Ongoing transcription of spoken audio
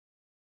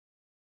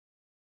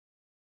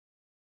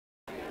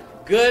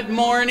Good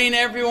morning,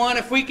 everyone.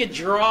 If we could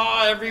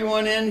draw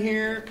everyone in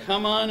here,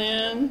 come on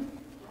in.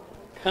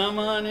 Come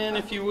on in,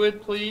 if you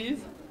would, please.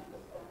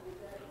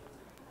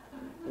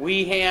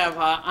 We have,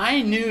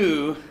 I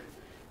knew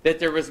that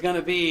there was going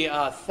to be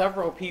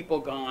several people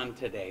gone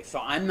today, so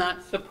I'm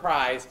not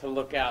surprised to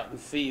look out and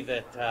see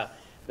that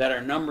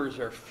our numbers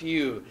are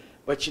few.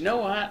 But you know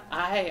what?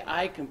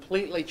 I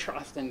completely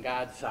trust in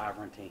God's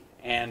sovereignty.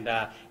 And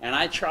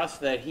I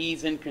trust that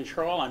He's in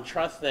control. I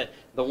trust that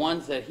the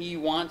ones that He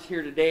wants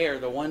here today are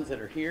the ones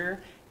that are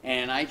here.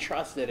 And I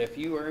trust that if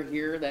you are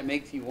here, that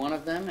makes you one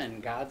of them,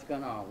 and God's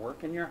going to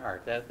work in your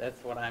heart.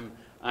 That's what I'm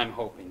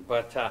hoping.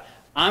 But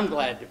I'm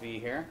glad to be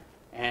here,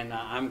 and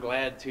I'm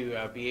glad to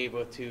be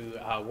able to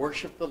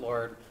worship the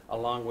Lord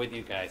along with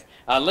you guys.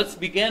 Let's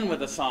begin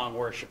with a song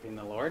worshiping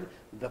the Lord,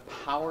 The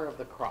Power of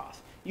the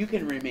Cross. You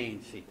can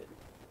remain seated.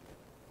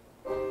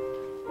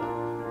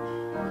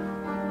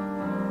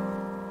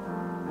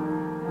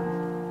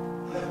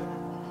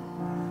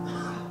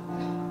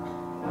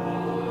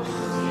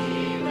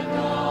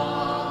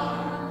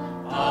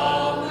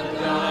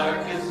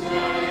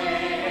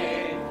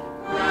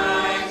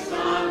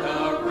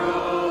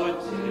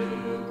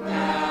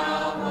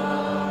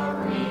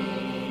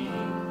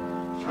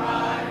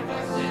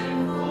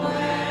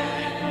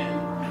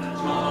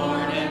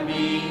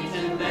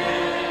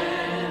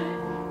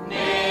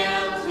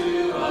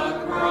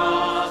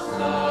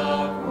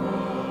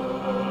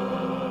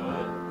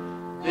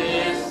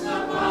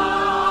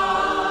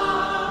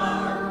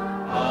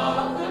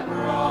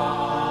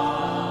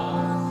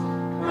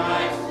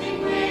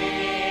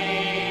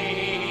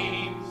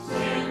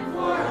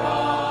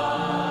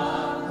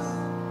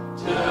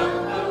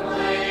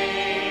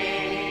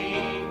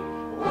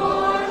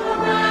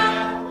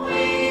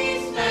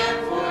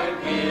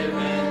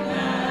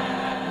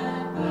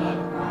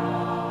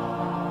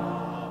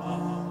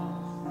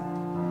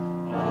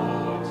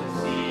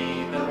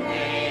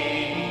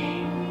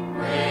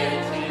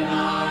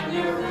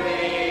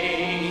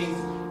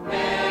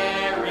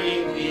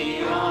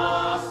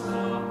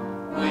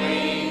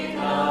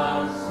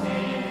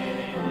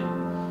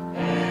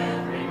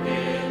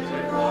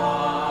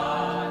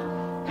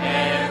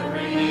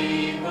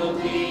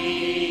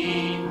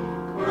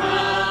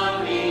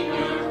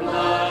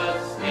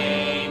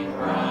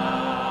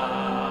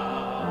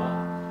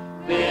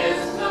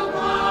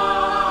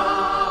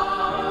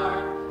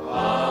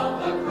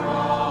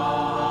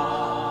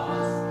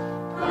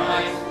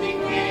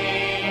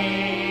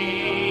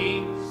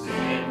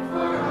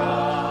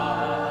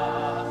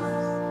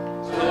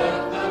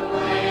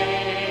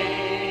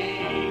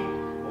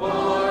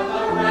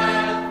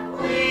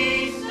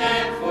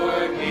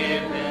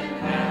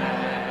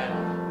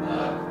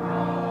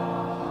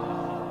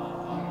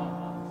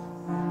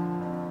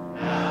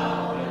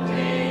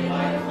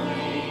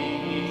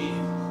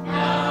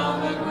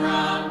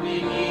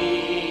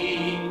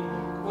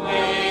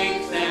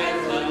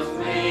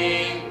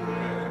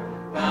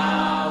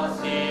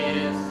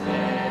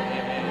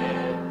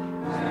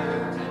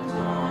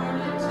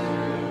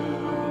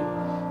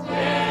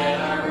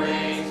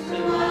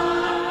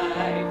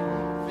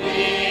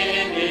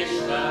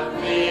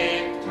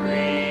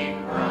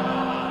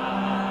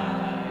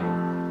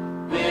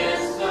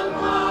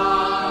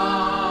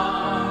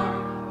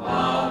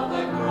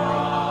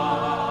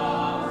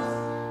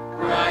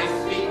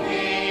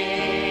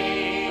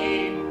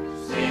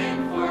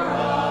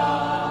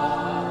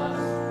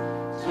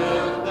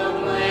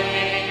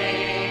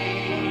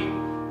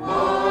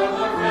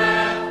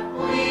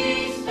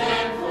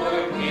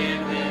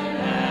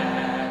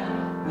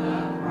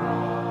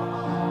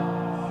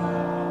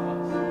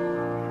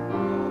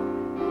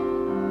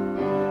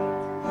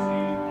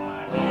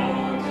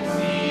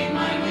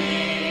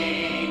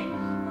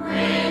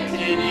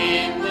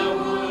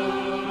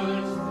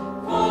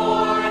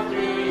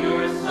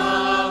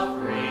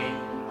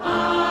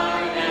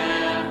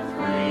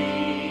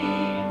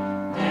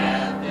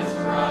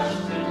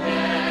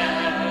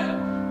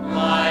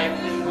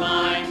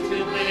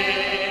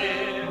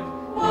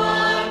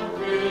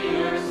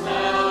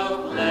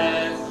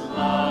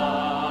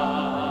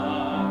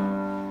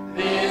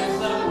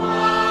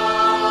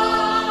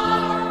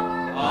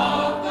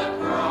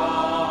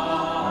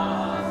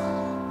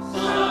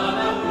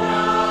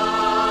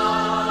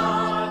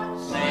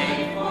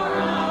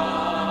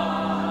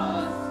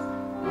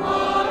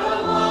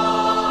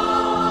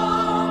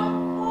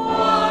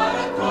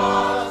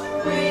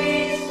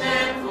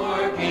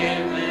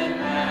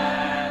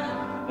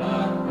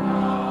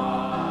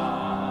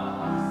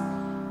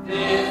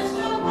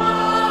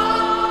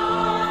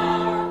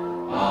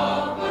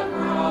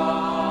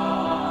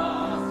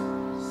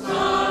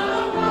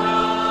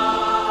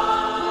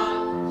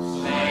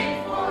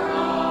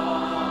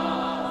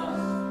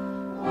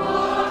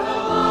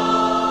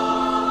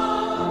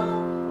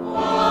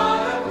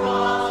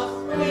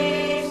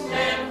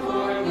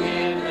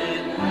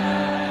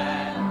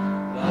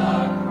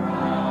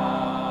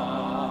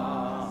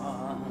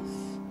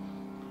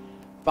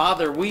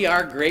 Father, we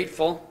are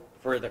grateful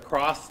for the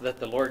cross that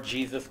the Lord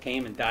Jesus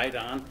came and died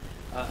on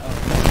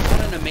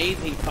what an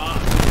amazing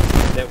thought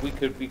that we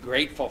could be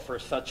grateful for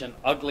such an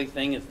ugly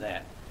thing as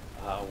that,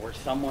 where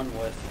someone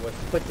was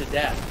put to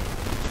death,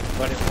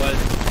 but it was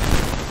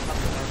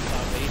because of our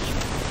salvation.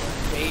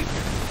 The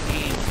Savior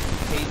came and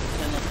paid the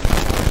penalty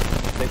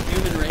for the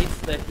human race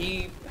that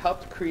he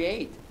helped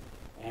create.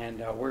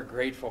 And we're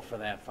grateful for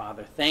that,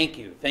 Father. Thank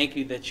you. Thank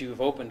you that you've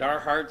opened our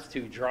hearts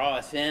to draw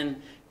us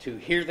in, to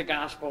hear the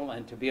gospel,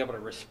 and to be able to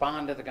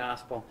respond to the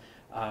gospel.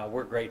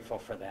 We're grateful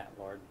for that,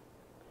 Lord.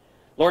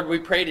 Lord, we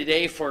pray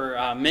today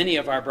for many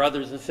of our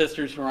brothers and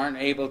sisters who aren't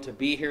able to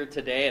be here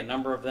today. A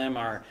number of them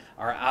are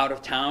out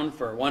of town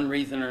for one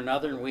reason or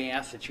another, and we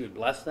ask that you would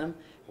bless them.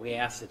 We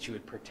ask that you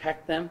would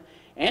protect them.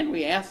 And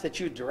we ask that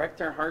you would direct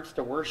their hearts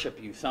to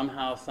worship you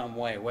somehow, some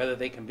way, whether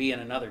they can be in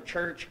another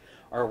church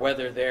or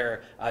whether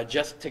they're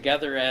just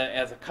together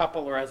as a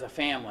couple or as a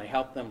family.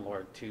 Help them,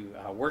 Lord, to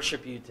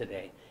worship you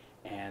today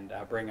and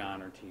bring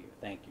honor to you.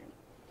 Thank you.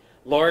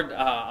 Lord,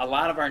 a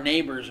lot of our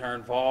neighbors are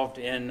involved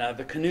in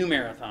the canoe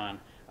marathon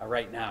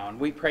right now, and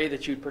we pray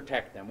that you'd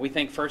protect them. We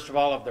think, first of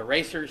all, of the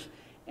racers,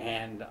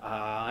 and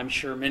I'm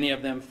sure many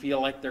of them feel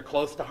like they're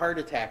close to heart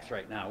attacks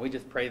right now. We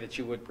just pray that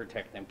you would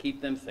protect them,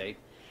 keep them safe.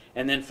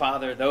 And then,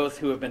 Father, those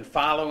who have been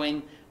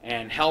following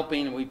and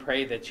helping, we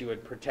pray that you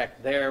would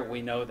protect there.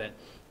 We know that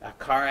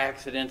car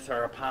accidents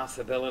are a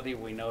possibility.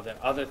 We know that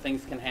other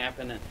things can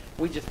happen, and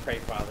we just pray,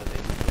 Father, that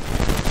you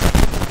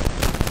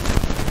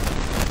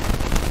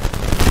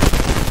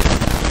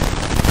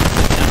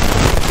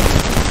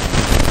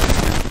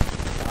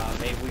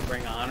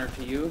bring honor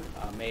to you.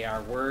 May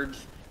our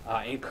words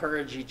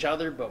encourage each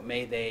other, but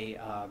may they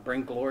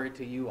bring glory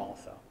to you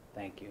also.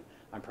 Thank you.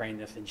 I'm praying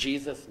this in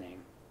Jesus' name.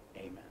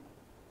 Amen.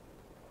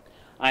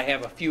 I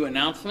have a few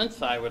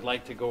announcements I would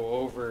like to go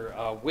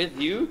over with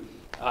you.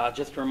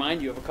 Just to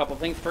remind you of a couple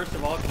things. First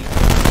of all, keep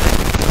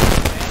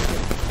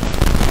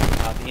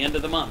the end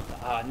of the month,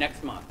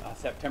 next month,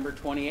 September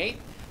 28th.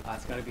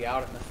 It's going to be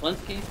out at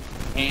Mislinski's.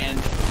 And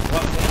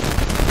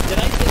did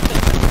I say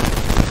that?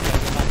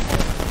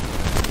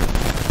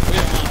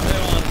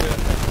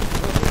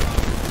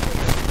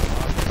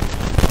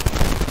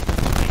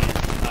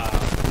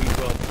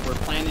 We're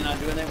planning on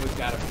doing that. We've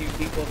got a few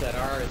people that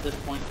are at this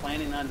point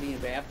planning on being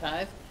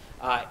baptized.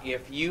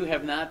 If you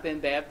have not been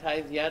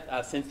baptized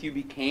yet, since you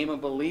became a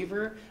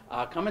believer,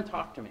 come and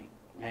talk to me.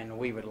 And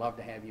we would love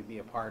to have you be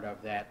a part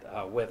of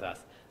that with us.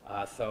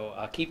 So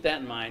keep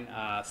that in mind.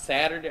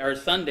 Saturday or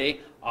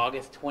Sunday,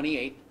 August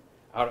 28th,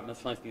 out at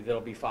Mislinski's,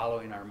 it'll be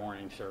following our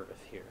morning service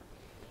here.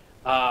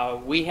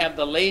 We have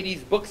the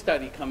ladies' book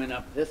study coming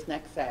up this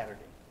next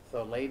Saturday.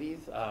 So ladies,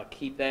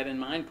 keep that in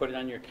mind. Put it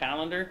on your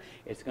calendar.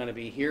 It's going to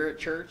be here at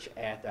church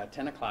at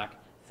 10 o'clock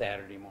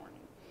Saturday morning.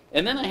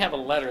 And then I have a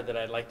letter that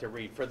I'd like to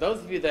read. For those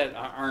of you that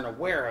aren't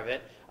aware of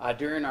it,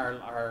 during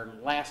our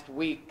last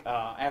week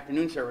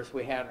afternoon service,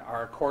 we had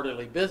our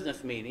quarterly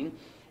business meeting,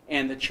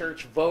 and the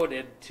church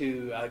voted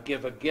to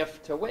give a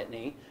gift to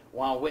Whitney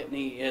while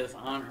Whitney is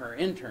on her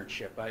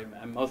internship.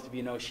 Most of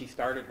you know she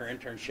started her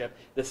internship.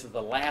 This is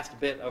the last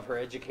bit of her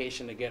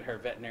education to get her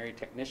veterinary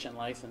technician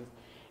license.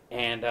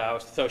 And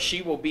so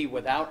she will be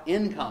without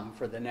income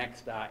for the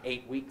next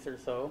 8 weeks or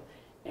so.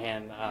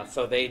 And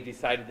so they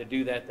decided to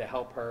do that to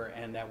help her,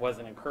 and that was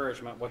an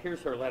encouragement. Well,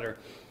 here's her letter.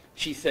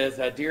 She says,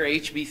 Dear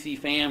HBC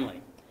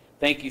family,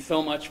 thank you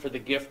so much for the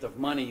gift of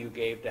money you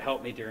gave to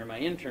help me during my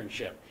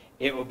internship.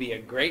 It will be a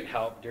great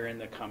help during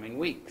the coming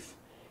weeks.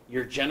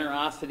 Your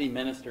generosity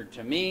ministered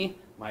to me,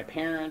 my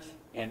parents,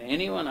 and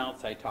anyone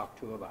else I talked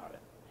to about it.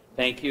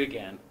 Thank you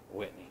again,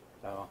 Whitney.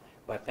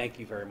 But thank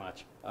you very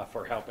much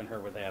for helping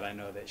her with that. I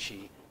know that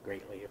she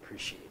greatly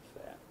appreciates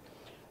that.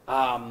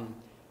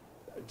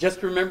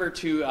 Just remember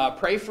to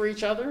pray for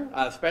each other,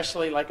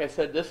 especially, like I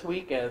said, this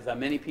week, as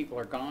many people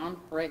are gone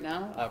right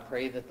now.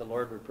 Pray that the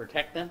Lord would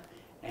protect them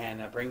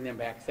and bring them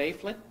back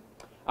safely.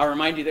 I'll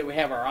remind you that we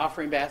have our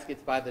offering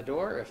baskets by the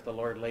door. If the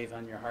Lord lays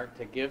on your heart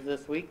to give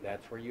this week,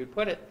 that's where you'd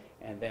put it,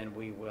 and then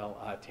we will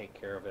take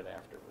care of it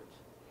afterwards.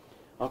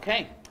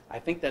 Okay, I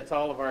think that's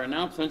all of our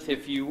announcements.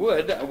 If you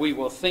would, we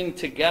will sing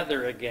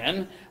together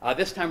again.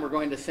 This time we're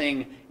going to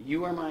sing,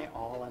 You Are My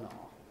All in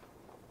All.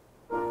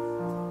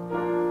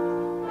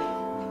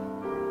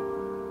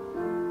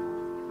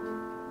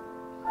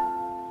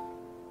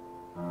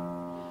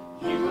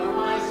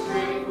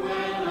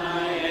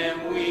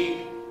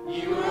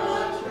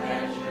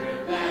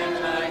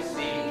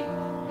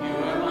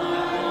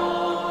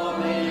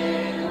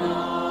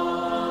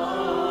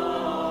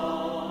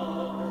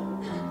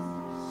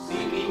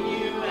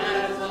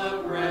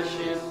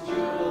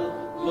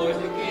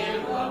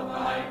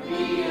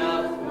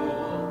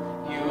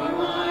 You are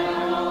my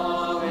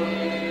all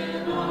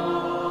in all.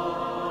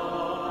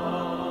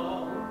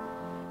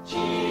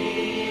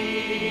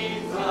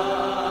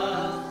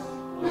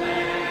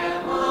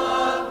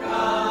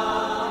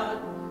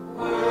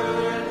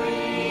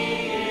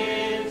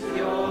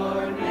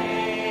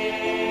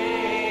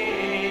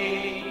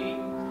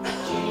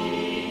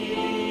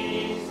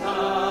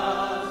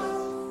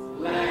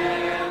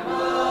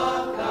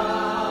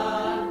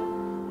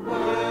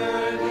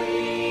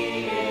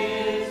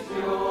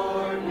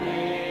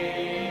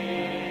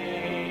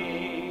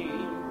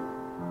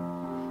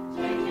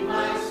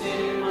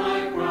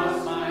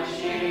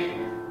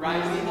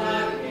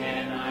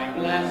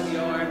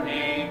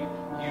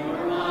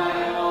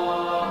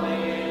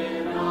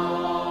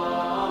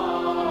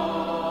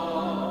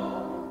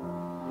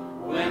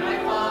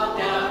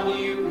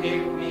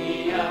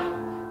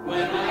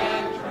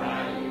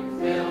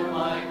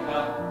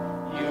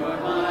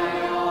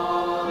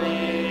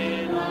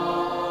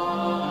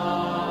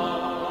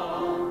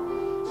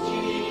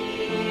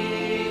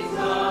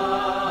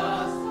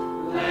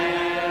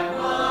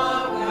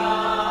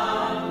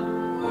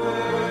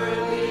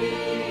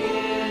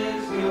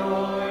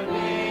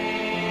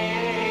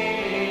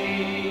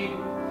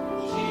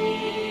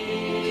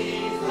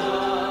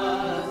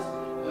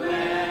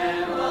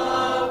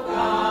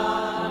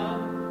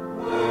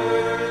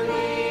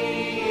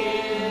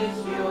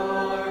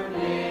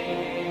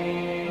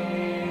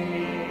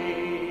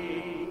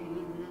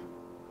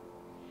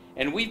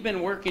 we've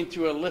been working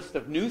through a list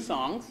of new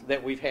songs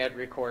that we've had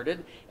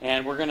recorded,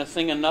 and we're going to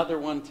sing another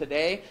one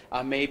today.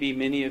 Maybe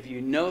many of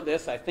you know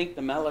this. I think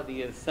the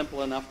melody is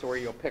simple enough to where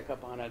you'll pick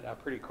up on it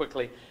pretty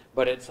quickly,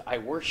 but it's I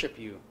Worship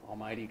You,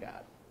 Almighty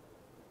God.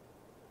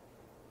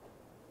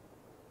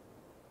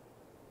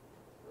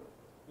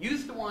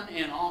 Use the one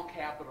in all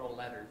capital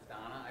letters,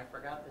 Donna. I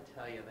forgot to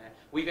tell you that.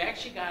 We've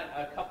actually got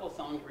a couple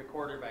songs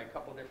recorded by a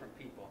couple different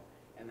people,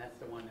 and that's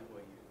the one that we'll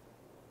use.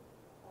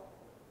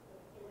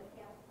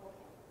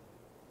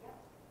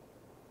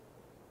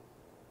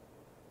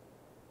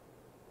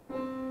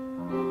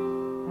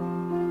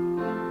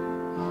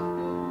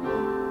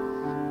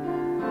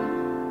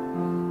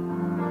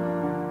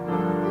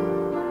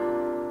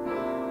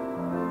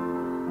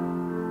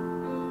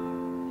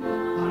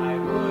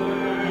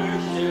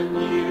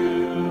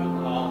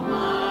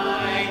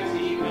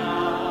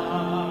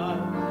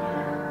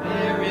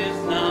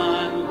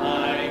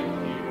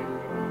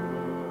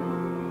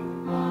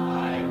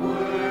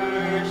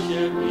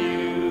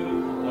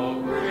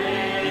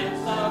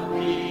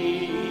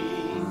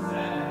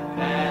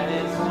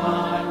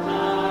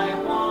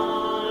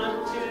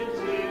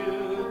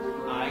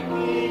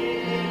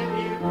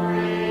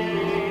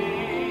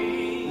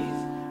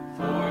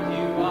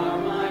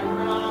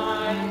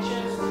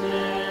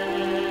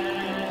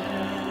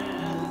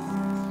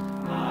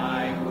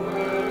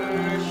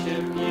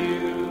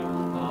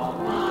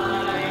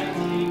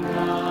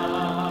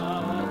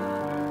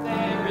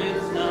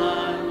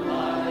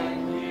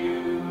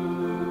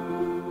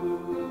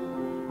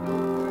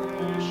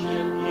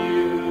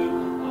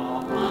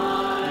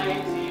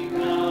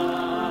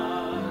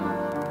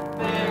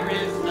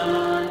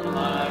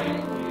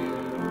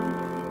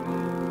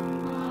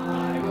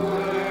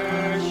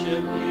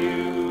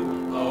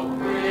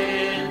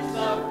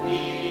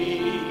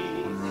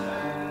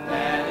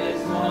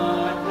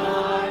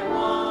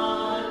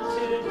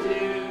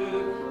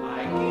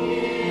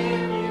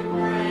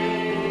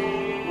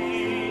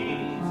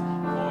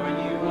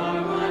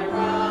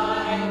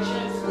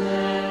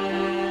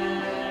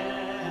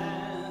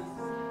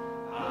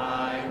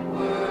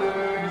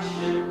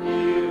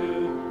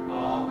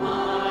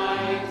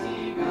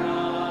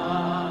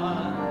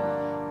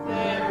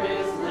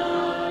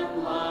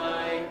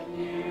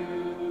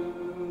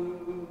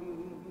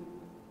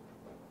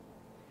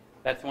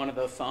 That's one of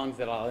those songs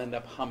that I'll end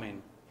up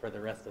humming for the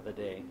rest of the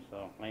day,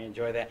 so I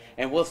enjoy that.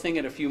 And we'll sing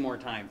it a few more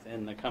times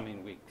in the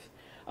coming weeks.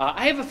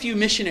 I have a few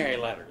missionary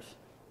letters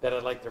that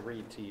I'd like to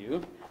read to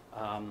you.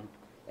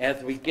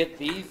 As we get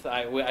these,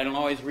 I don't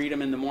always read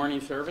them in the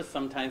morning service.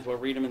 Sometimes we'll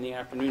read them in the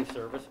afternoon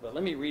service, but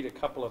let me read a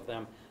couple of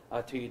them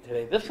to you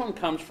today. This one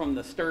comes from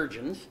the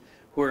Sturgeons,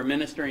 who are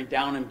ministering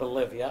down in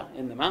Bolivia,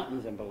 in the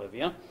mountains in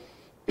Bolivia,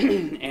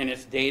 and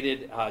it's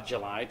dated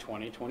July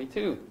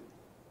 2022.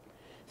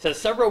 It says,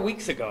 several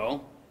weeks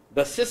ago,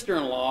 the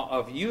sister-in-law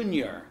of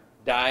Junior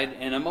died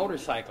in a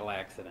motorcycle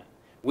accident.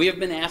 We have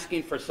been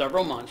asking for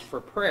several months for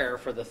prayer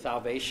for the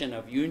salvation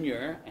of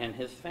Junior and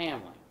his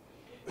family.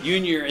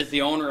 Junior is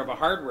the owner of a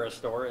hardware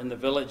store in the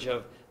village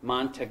of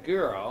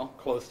Monteguro,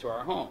 close to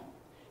our home.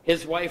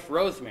 His wife,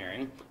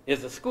 Rosemary,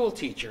 is a school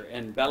teacher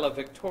in Bella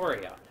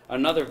Victoria,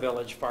 another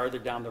village farther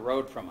down the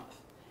road from us.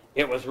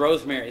 It was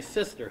Rosemary's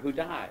sister who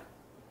died.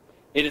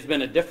 It has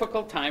been a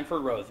difficult time for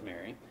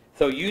Rosemary,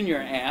 so Junior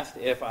asked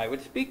if I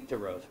would speak to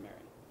Rosemary.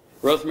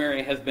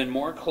 Rosemary has been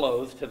more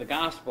close to the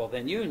gospel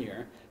than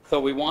Junior, so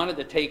we wanted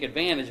to take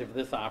advantage of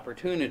this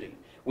opportunity.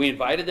 We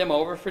invited them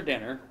over for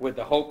dinner with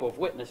the hope of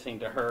witnessing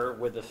to her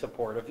with the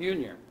support of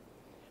Junior.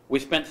 We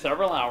spent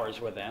several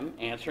hours with them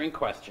answering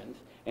questions,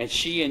 and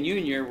she and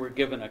Junior were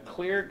given a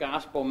clear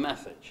gospel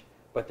message,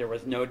 but there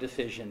was no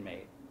decision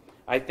made.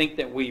 I think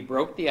that we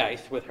broke the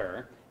ice with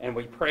her, and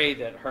we pray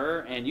that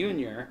her and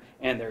Junior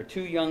and their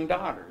 2 young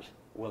daughters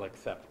will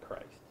accept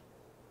Christ.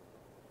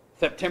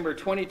 September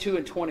 22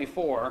 and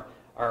 24,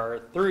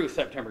 or through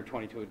September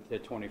 22 to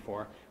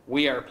 24,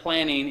 we are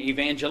planning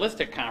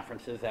evangelistic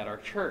conferences at our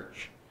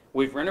church.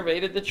 We've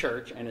renovated the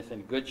church, and it's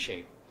in good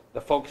shape.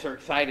 The folks are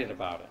excited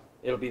about it.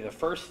 It'll be the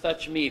first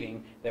such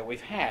meeting that we've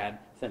had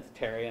since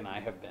Terry and I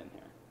have been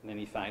here. And then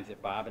he signs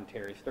it, Bob and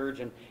Terry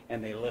Sturgeon,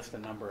 and they list a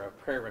number of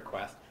prayer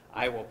requests.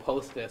 I will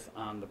post this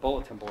on the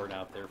bulletin board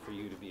out there for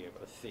you to be able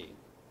to see.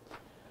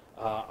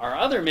 Our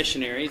other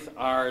missionaries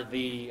are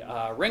the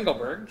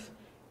Ringelbergs.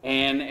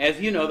 And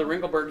as you know, the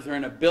Ringelbergs are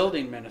in a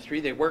building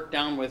ministry. They work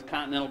down with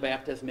Continental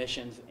Baptist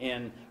Missions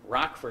in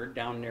Rockford,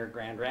 down near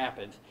Grand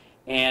Rapids.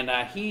 And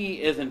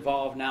he is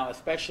involved now,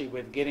 especially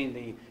with getting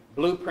the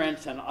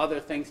blueprints and other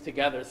things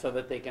together so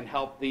that they can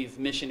help these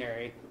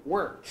missionary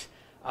works.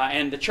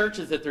 And the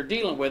churches that they're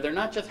dealing with, they're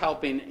not just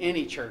helping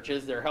any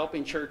churches, they're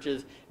helping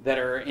churches that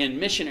are in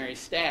missionary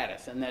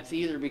status. And that's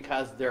either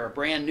because they're a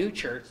brand new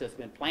church that's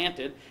been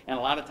planted, and a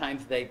lot of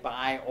times they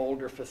buy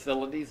older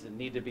facilities that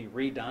need to be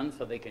redone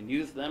so they can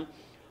use them,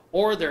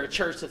 or they're a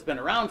church that's been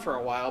around for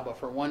a while, but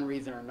for one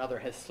reason or another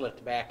has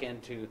slipped back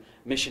into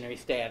missionary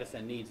status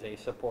and needs a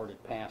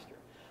supported pastor.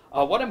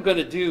 What I'm going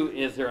to do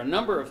is there are a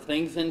number of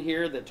things in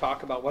here that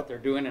talk about what they're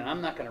doing, and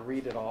I'm not going to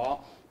read it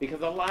all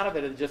because a lot of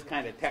it is just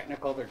kind of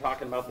technical. They're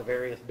talking about the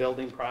various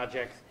building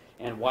projects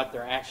and what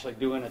they're actually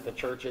doing at the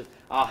churches.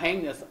 I'll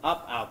hang this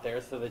up out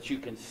there so that you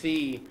can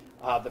see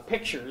the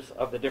pictures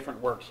of the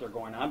different works that are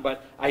going on.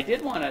 But I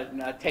did want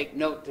to take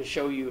note to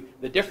show you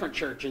the different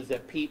churches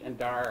that Pete and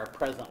Dar are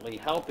presently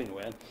helping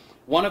with.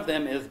 One of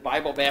them is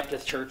Bible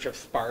Baptist Church of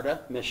Sparta,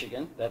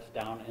 Michigan. That's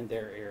down in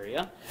their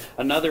area.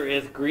 Another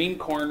is Green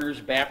Corners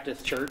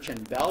Baptist Church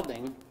in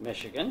Belding,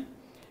 Michigan.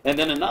 And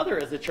then another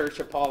is a church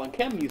that Paul and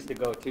Kim used to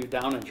go to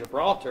down in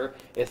Gibraltar.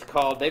 It's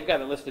called, they've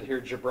got it listed here,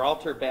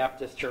 Gibraltar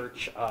Baptist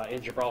Church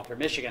in Gibraltar,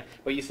 Michigan.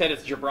 But you said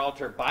it's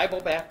Gibraltar Bible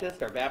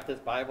Baptist or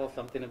Baptist Bible,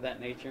 something of that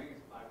nature?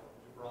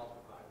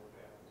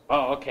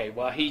 Oh, okay.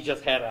 Well, he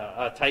just had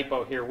a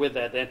typo here with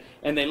that.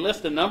 And they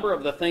list a number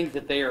of the things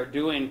that they are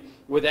doing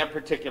with that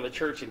particular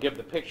church and give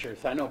the pictures.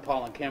 So I know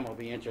Paul and Kim will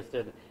be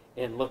interested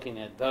in looking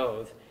at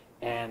those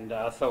and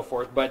so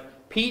forth.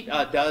 But Pete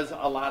does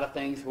a lot of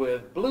things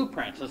with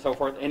blueprints and so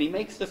forth. And he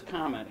makes this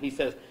comment. He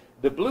says,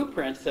 the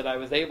blueprints that I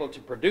was able to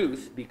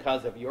produce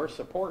because of your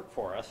support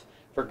for us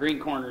for Green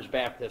Corners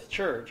Baptist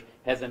Church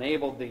has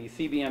enabled the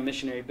CBM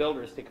missionary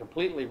builders to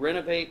completely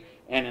renovate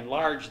and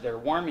enlarge their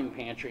warming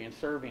pantry and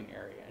serving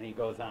area. And he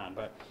goes on.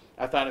 But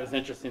I thought it was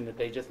interesting that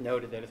they just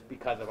noted that it's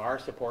because of our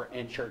support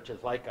and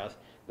churches like us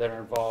that are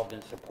involved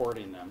in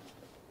supporting them.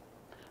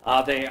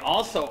 They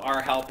also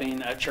are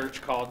helping a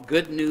church called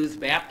Good News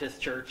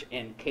Baptist Church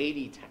in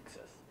Katy,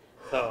 Texas.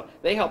 So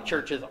they help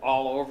churches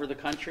all over the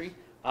country.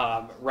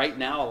 Right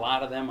now, a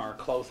lot of them are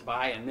close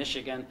by in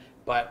Michigan,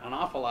 but an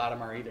awful lot of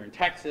them are either in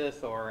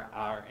Texas or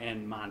are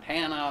in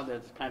Montana.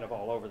 That's kind of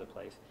all over the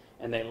place,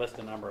 and they list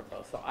a number of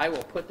those. So I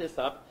will put this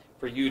up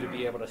for you to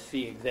be able to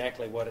see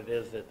exactly what it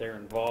is that they're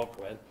involved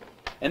with.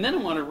 And then I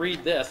want to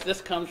read this.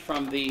 This comes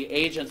from the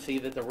agency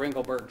that the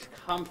Ringelbergs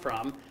come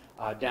from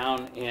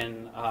down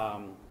in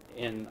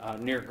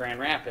near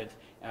Grand Rapids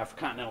for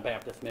Continental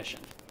Baptist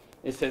Mission.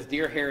 It says,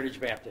 Dear Heritage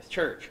Baptist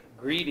Church,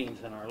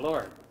 greetings in our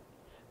Lord.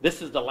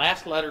 This is the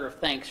last letter of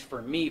thanks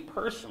for me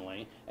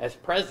personally as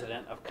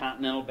president of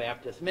Continental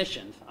Baptist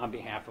Missions on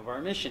behalf of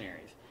our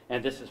missionaries.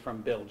 And this is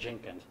from Bill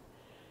Jenkins.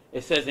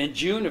 It says, in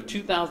June of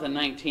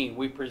 2019,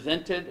 we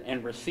presented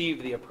and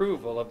received the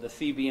approval of the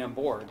CBM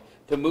board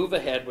to move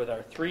ahead with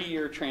our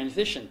 3-year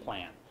transition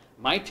plan.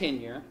 My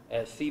tenure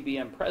as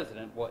CBM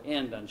president will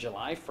end on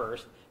July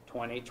 1st,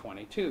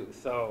 2022.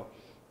 So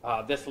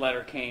this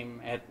letter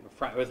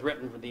was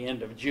written for the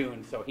end of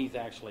June, so he's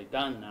actually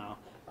done now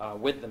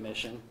with the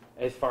mission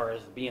as far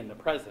as being the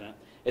president.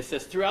 It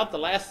says, throughout the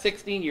last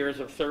 16 years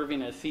of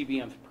serving as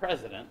CBM's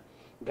president,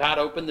 God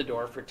opened the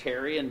door for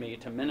Terry and me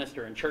to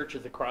minister in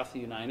churches across the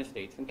United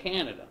States and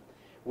Canada.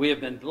 We have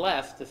been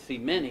blessed to see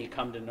many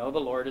come to know the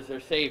Lord as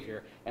their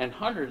Savior, and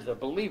hundreds of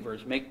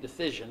believers make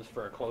decisions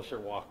for a closer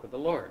walk with the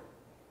Lord.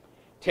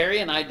 Terry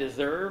and I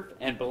desire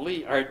and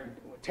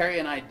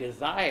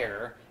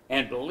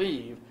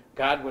believe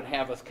God would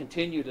have us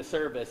continue to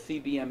serve as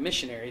CBM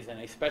missionaries in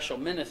a special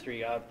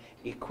ministry of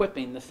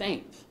equipping the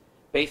saints,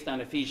 based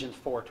on Ephesians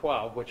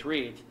 4:12, which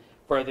reads,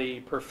 for the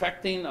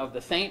perfecting of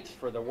the saints,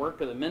 for the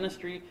work of the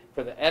ministry,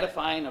 for the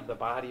edifying of the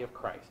body of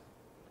Christ.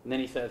 And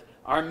then he says,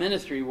 our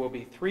ministry will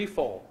be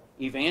threefold: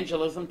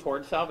 evangelism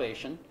toward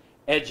salvation,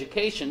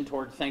 education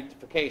toward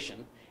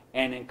sanctification,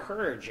 and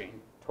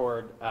encouraging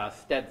toward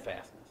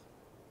steadfastness.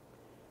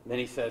 And then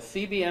he says,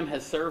 CBM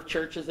has served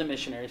churches and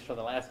missionaries for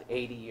the last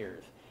 80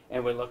 years,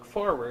 and we look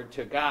forward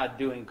to God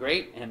doing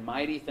great and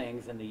mighty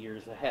things in the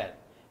years ahead.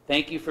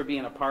 Thank you for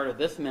being a part of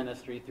this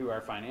ministry through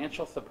our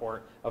financial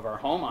support of our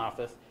home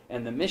office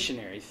and the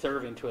missionaries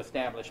serving to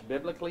establish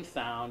biblically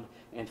sound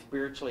and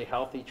spiritually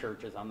healthy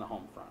churches on the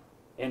home front.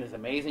 In His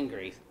amazing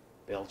grace,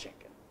 Bill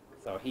Jenkins.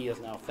 So he is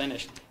now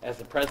finished as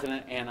the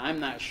president, and I'm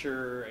not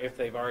sure if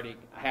they've already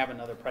have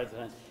another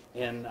president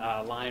in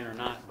line or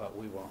not, but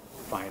we will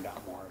find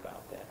out more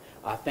about that.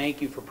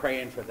 Thank you for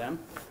praying for them.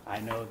 I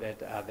know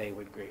that they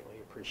would greatly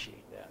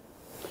appreciate that.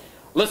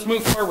 Let's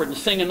move forward and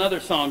sing another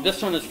song.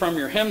 This one is from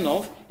your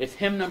hymnals. It's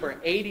hymn number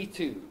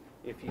 82,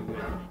 if you would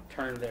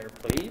turn there,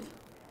 please.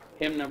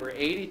 Hymn number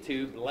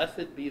 82,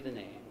 Blessed Be the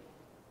Name.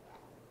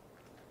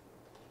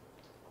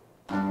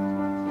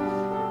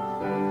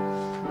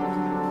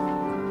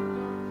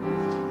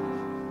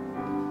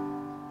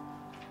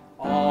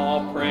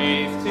 All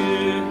praise to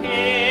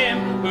Him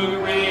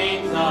who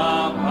reigns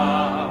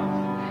above,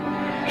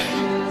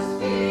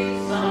 majesty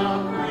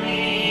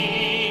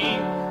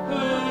supreme,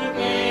 who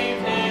gave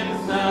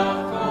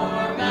Himself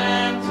for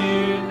man to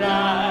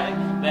die,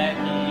 that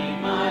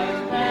He might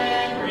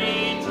man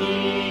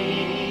redeem.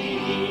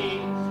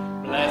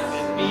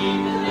 Blessed be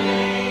the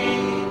name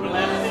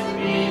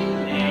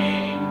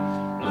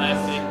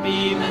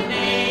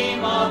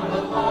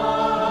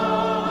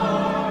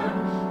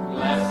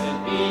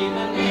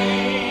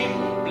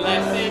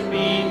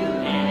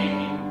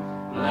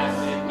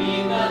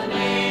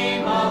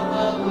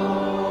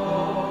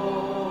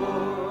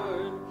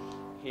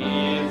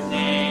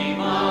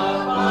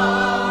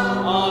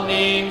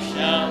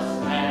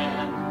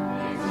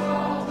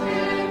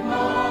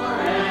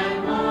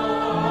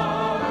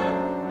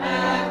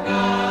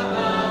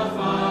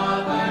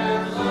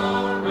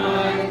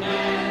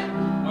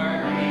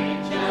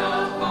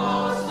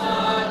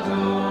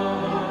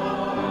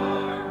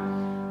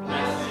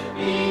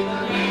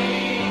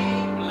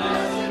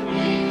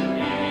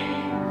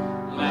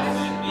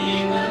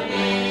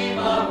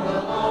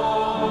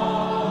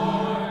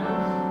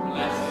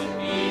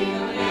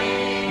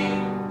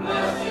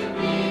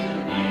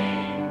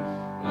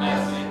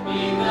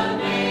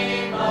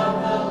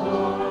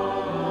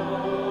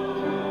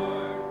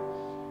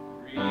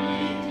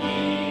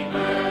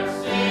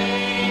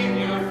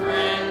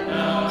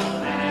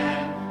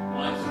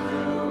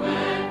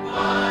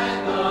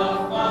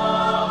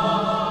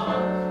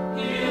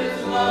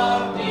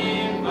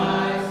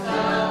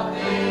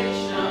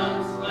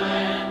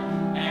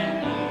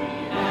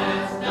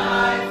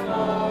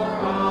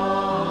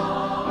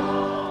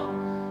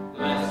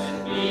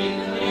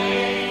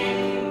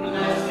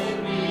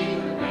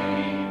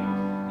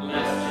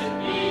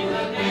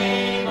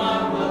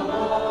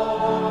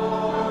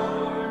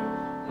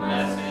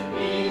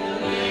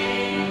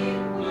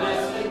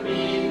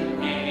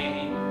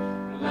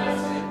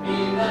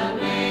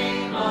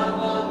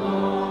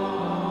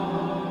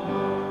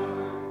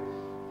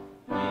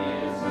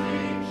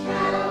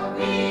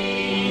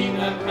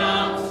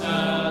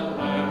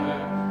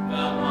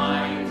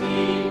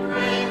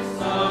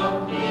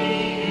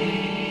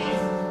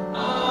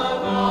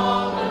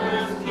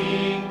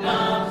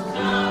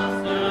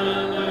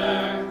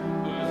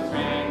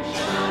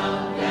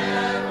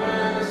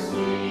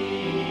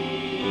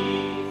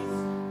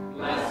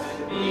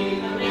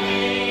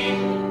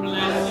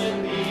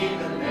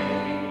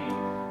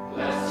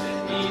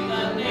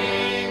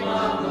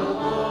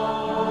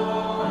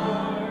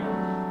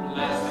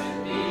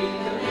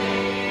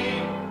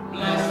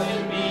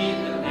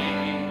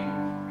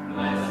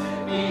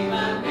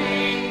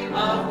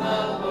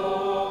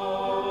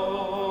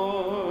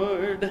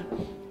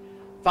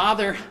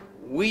Father,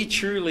 we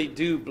truly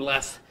do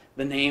bless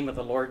the name of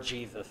the Lord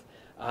Jesus.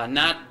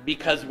 Not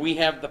because we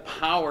have the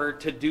power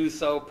to do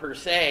so per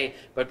se,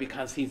 but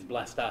because he's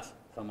blessed us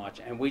so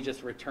much. And we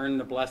just return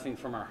the blessing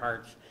from our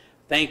hearts.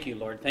 Thank you,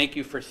 Lord. Thank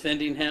you for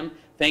sending him.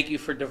 Thank you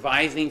for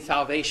devising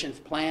salvation's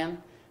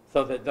plan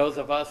so that those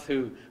of us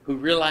who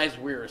realize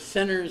we're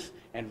sinners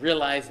and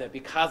realize that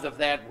because of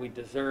that we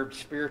deserve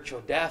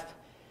spiritual death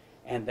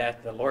and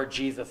that the Lord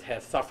Jesus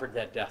has suffered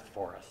that death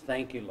for us.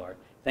 Thank you, Lord.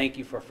 Thank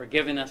you for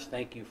forgiving us.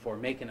 Thank you for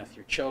making us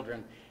your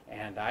children.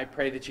 And I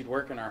pray that you'd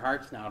work in our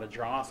hearts now to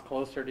draw us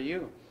closer to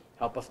you.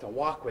 Help us to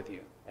walk with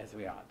you as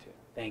we ought to.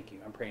 Thank you.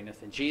 I'm praying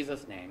this in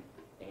Jesus' name.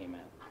 Amen.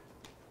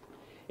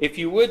 If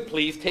you would,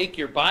 please take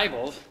your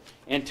Bibles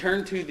and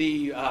turn to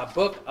the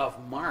book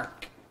of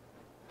Mark.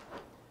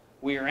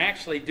 We are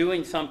actually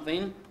doing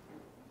something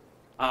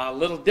a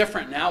little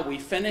different now. We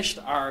finished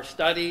our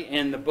study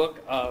in the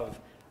book of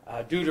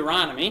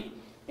Deuteronomy.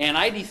 And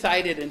I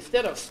decided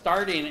instead of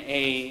starting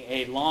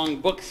a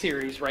long book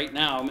series right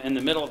now in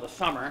the middle of the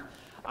summer,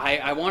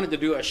 I wanted to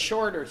do a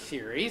shorter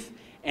series.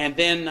 And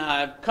then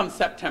come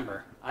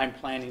September, I'm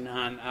planning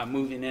on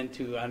moving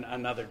into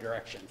another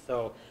direction.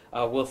 So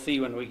we'll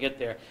see when we get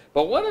there.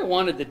 But what I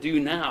wanted to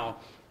do now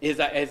is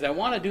I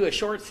want to do a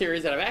short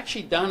series that I've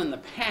actually done in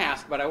the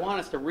past, but I want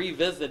us to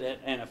revisit it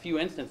in a few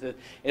instances.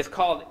 It's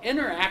called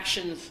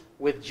Interactions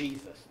with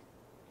Jesus.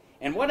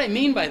 And what I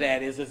mean by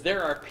that is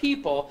there are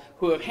people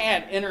who have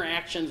had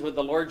interactions with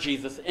the Lord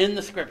Jesus in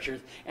the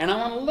Scriptures, and I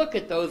want to look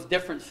at those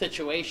different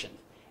situations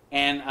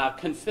and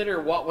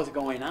consider what was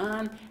going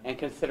on and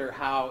consider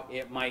how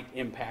it might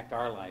impact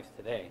our lives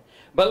today.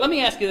 But let me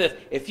ask you this.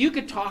 If you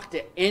could talk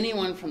to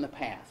anyone from the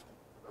past,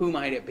 who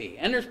might it be?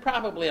 And there's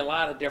probably a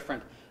lot of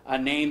different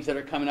names that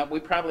are coming up.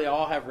 We probably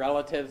all have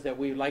relatives that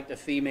we'd like to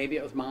see. Maybe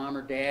it was mom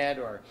or dad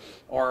or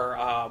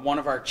one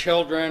of our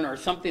children or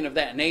something of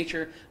that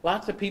nature.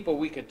 Lots of people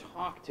we could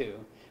talk to.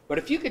 But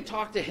if you could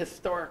talk to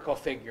historical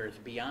figures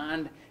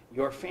beyond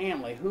your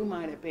family, who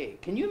might it be?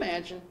 Can you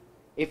imagine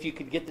if you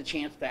could get the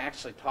chance to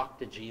actually talk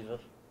to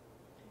Jesus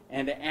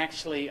and to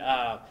actually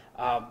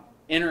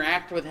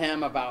interact with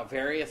him about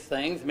various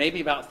things,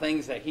 maybe about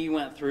things that he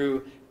went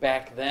through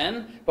back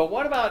then, but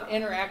what about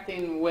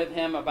interacting with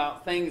him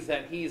about things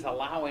that he's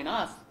allowing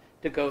us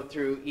to go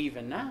through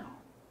even now?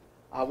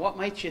 What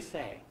might you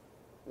say?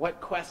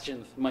 What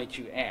questions might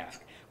you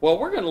ask? Well,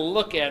 we're going to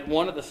look at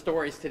one of the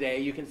stories today.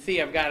 You can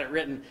see I've got it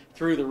written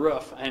through the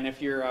roof, and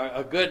if you're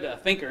a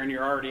good thinker and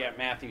you're already at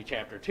Matthew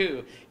chapter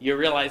 2, you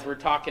realize we're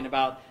talking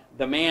about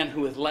the man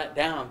who was let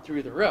down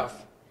through the roof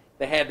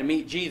that had to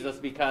meet Jesus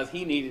because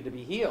he needed to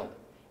be healed.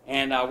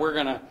 And we're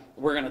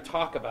gonna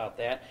talk about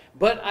that.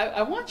 But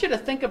I want you to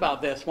think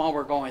about this while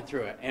we're going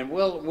through it, and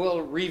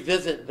we'll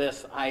revisit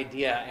this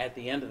idea at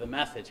the end of the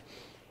message.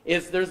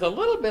 There's a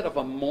little bit of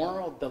a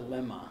moral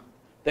dilemma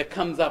that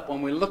comes up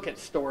when we look at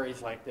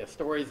stories like this,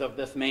 stories of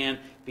this man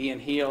being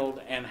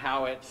healed and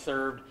how it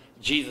served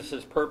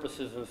Jesus'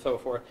 purposes and so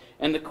forth.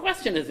 And the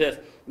question is this: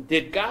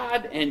 did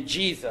God and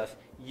Jesus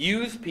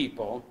use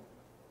people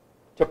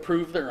to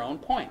prove their own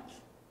points?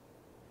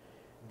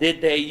 Did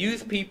they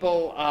use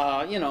people,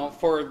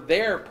 for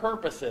their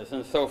purposes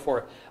and so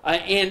forth?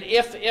 And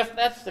if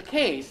that's the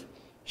case,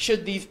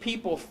 should these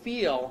people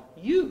feel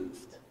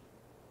used?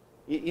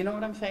 You know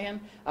what I'm saying?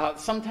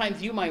 Sometimes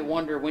you might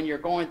wonder when you're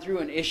going through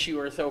an issue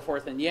or so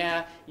forth, and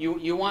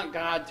you want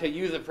God to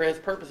use it for his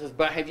purposes,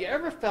 but have you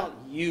ever felt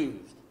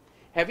used?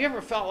 Have you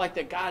ever felt like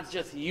that God's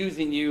just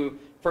using you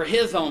for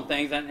his own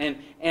things?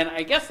 And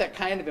I guess that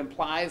kind of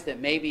implies that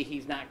maybe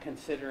he's not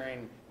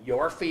considering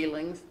your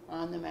feelings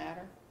on the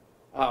matter.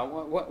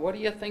 What do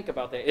you think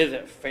about that? Is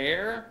it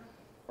fair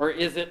or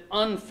is it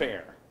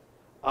unfair?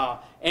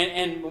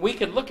 And we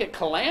could look at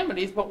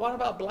calamities, but what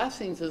about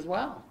blessings as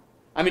well?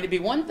 I mean, it'd be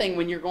one thing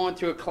when you're going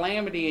through a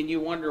calamity and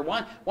you wonder,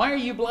 why are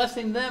you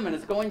blessing them and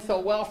it's going so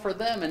well for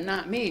them and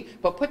not me?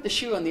 But put the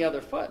shoe on the other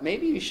foot.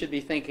 Maybe you should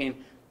be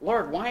thinking,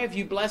 Lord, why have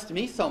you blessed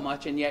me so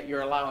much and yet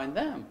you're allowing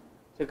them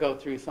to go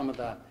through some of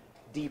the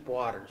deep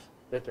waters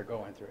that they're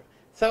going through?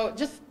 So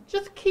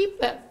just keep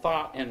that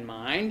thought in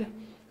mind.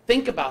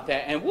 Think about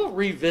that, and we'll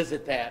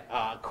revisit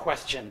that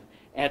question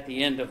at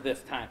the end of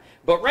this time.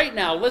 But right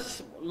now,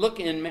 let's look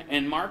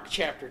in Mark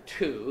chapter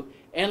 2,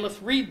 and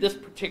let's read this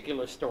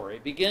particular story.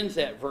 It begins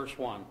at verse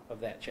 1 of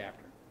that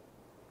chapter.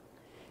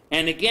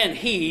 And again,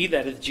 he,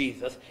 that is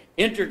Jesus,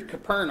 entered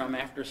Capernaum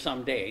after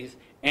some days,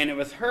 and it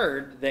was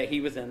heard that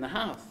he was in the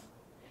house.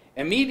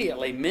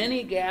 Immediately,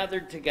 many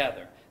gathered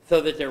together,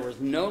 so that there was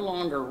no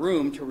longer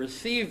room to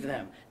receive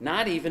them,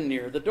 not even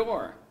near the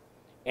door.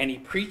 And he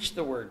preached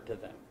the word to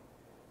them.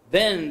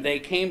 Then they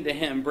came to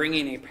him,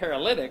 bringing a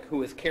paralytic who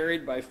was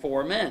carried by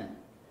 4 men.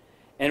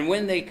 And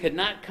when they could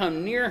not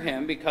come near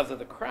him because of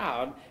the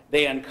crowd,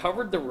 they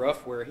uncovered the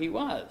roof where he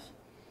was.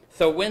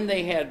 So when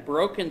they had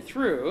broken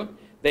through,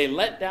 they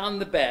let down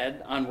the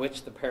bed on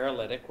which the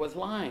paralytic was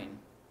lying.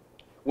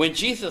 When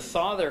Jesus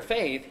saw their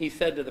faith, he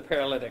said to the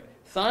paralytic,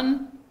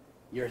 "Son,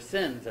 your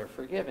sins are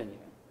forgiven you."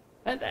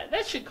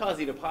 That should cause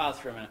you to pause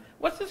for a minute.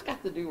 What's this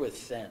got to do with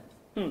sins?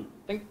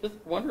 Just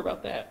wonder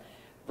about that.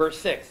 Verse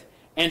 6,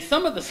 and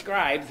some of the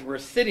scribes were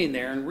sitting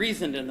there and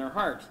reasoned in their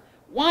hearts,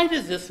 why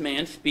does this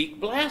man speak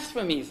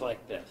blasphemies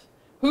like this?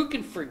 Who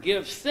can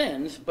forgive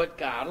sins but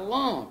God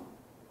alone?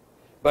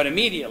 But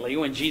immediately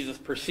when Jesus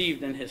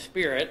perceived in his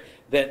spirit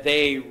that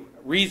they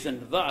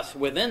reasoned thus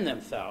within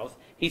themselves,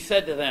 he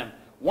said to them,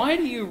 why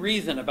do you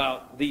reason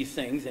about these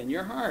things in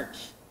your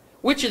hearts?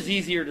 Which is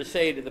easier to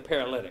say to the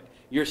paralytic,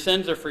 your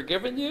sins are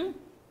forgiven you?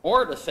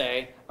 Or to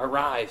say,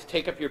 arise,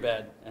 take up your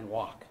bed, and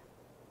walk.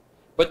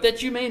 But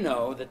that you may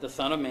know that the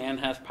Son of Man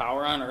has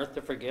power on earth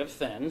to forgive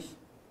sins,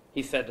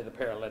 he said to the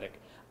paralytic,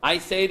 I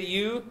say to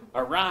you,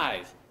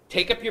 arise,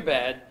 take up your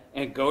bed,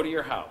 and go to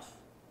your house.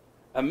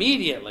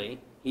 Immediately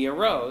he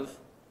arose,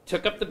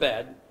 took up the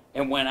bed,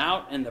 and went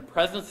out in the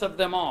presence of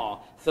them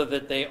all, so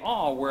that they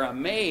all were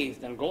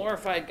amazed and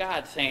glorified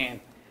God,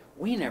 saying,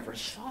 we never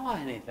saw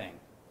anything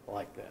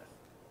like this.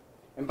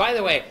 And by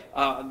the way,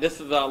 this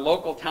is a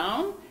local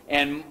town,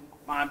 and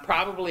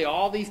probably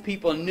all these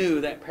people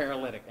knew that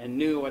paralytic and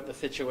knew what the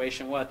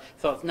situation was.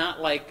 So it's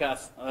not like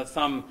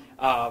some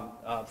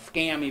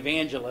scam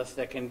evangelist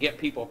that can get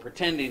people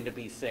pretending to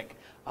be sick.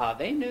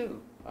 They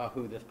knew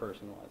who this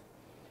person was.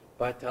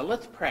 But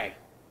let's pray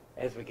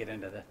as we get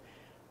into this.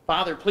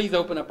 Father, please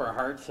open up our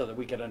hearts so that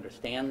we could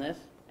understand this,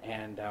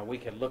 and we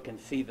could look and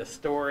see the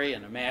story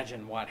and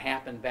imagine what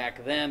happened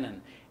back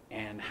then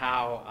and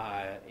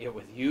how it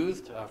was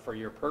used for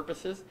your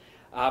purposes.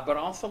 But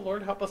also,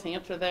 Lord, help us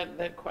answer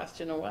that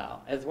question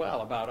as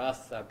well about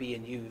us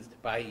being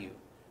used by you.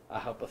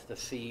 Help us to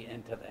see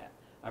into that.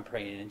 I'm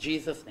praying in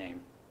Jesus' name,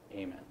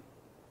 amen.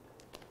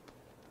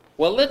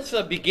 Well, let's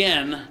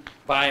begin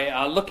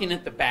by looking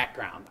at the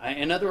background.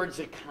 In other words,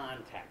 the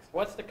context.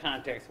 What's the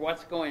context?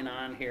 What's going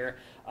on here?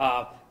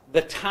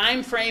 The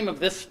time frame of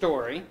this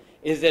story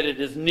is that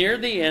it is near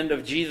the end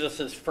of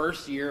Jesus'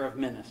 first year of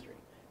ministry.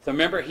 So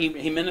remember,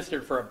 he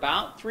ministered for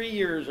about 3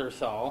 years or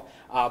so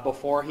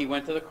before he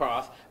went to the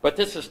cross. But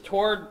this is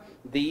toward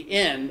the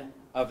end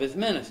of his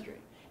ministry.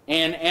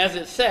 And as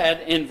it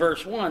said in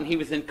verse 1, he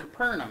was in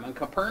Capernaum. And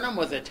Capernaum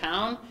was a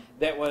town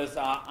that was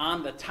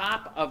on the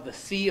top of the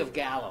Sea of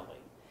Galilee.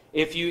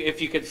 If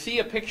you could see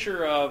a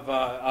picture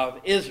of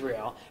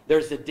Israel,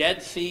 there's the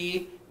Dead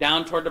Sea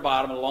down toward the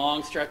bottom, a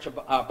long stretch of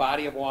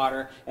body of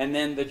water, and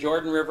then the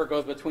Jordan River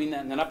goes between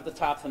that, and then up at the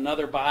top's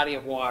another body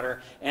of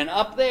water. And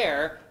up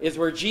there is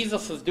where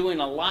Jesus was doing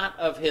a lot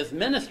of his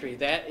ministry.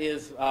 That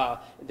is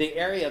the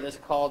area that's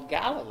called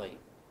Galilee.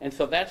 And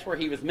so that's where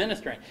he was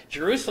ministering.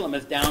 Jerusalem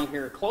is down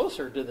here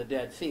closer to the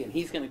Dead Sea, and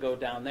he's going to go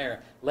down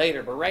there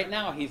later. But right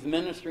now he's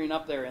ministering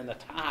up there in the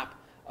top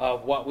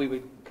of what we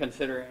would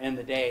consider in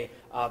the day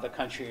the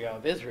country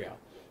of Israel.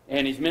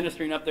 And he's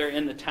ministering up there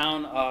in the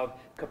town of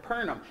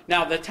Capernaum.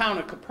 Now, the town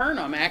of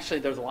Capernaum, actually,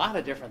 there's a lot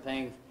of different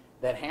things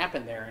that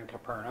happened there in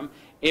Capernaum.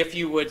 If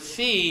you would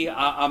see,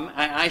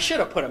 I should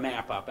have put a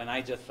map up, and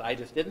I just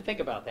didn't think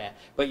about that.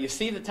 But you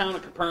see the town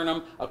of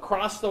Capernaum.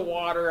 Across the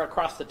water,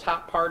 across the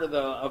top part of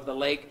the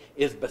lake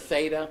is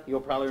Bethsaida. You'll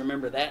probably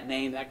remember that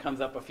name. That comes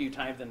up a few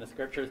times in the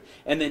scriptures.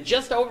 And then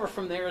just over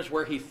from there is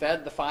where he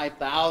fed the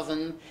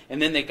 5,000.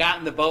 And then they got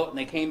in the boat and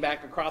they came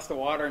back across the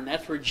water, and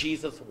that's where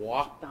Jesus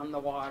walked on the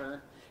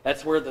water.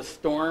 That's where the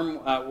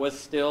storm was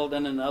stilled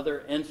in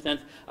another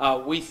instance.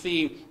 We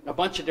see a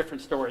bunch of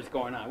different stories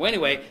going on. Well,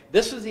 anyway,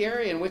 this was the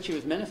area in which he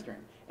was ministering.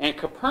 And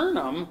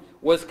Capernaum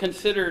was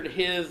considered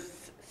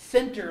his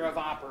center of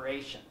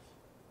operations,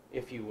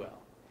 if you will.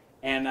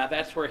 And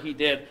that's where he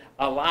did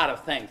a lot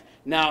of things.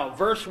 Now,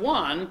 verse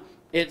 1,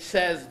 it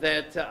says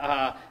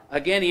that,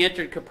 again, he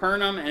entered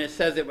Capernaum, and it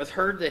says it was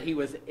heard that he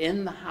was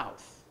in the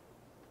house.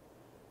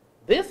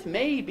 This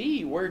may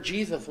be where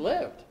Jesus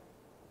lived.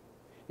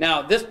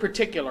 Now, this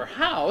particular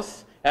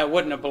house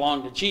wouldn't have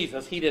belonged to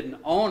Jesus. He didn't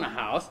own a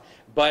house,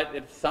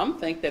 but some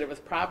think that it was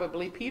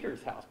probably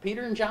Peter's house,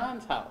 Peter and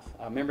John's house.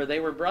 Remember, they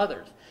were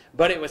brothers.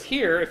 But it was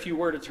here, if you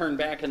were to turn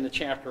back into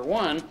chapter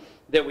 1,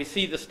 that we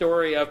see the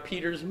story of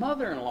Peter's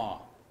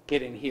mother-in-law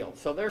getting healed.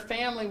 So their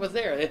family was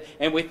there.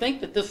 And we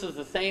think that this is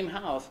the same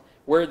house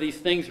where these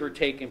things were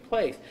taking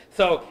place.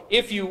 So,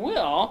 if you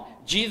will,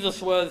 Jesus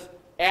was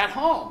at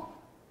home.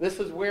 This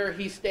is where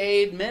he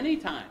stayed many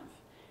times.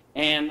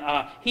 And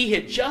he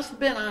had just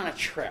been on a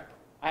trip.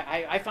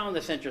 I found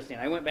this interesting.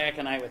 I went back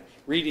and I was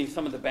reading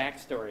some of the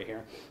backstory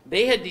here.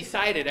 They had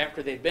decided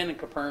after they'd been in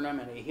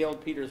Capernaum and he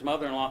healed Peter's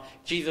mother-in-law,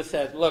 Jesus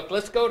said, look,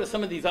 let's go to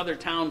some of these other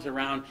towns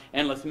around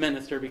and let's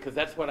minister because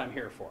that's what I'm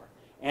here for.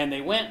 And they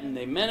went and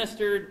they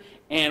ministered.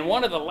 And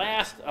one of the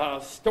last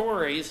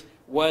stories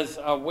was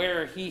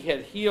where he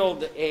had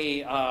healed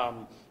a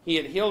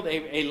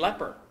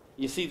leper.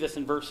 You see this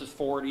in verses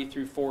 40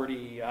 through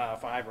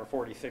 45 or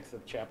 46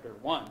 of chapter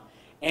 1.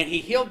 And he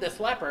healed this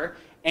leper,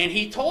 and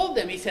he told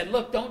them, he said,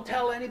 look, don't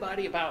tell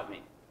anybody about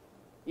me.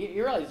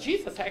 You realize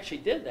Jesus actually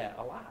did that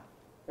a lot.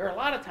 There are a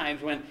lot of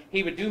times when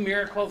he would do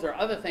miracles or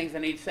other things,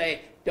 and he'd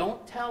say,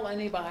 don't tell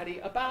anybody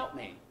about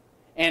me.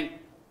 And,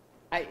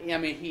 I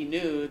mean, he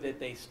knew that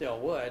they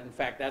still would. In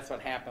fact, that's what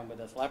happened with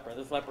this leper.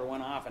 This leper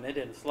went off, and it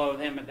didn't slow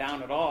him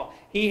down at all.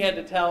 He had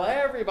to tell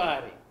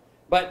everybody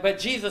But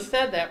Jesus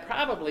said that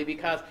probably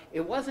because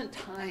it wasn't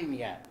time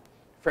yet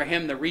for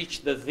him to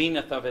reach the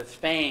zenith of his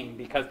fame,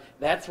 because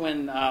that's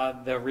when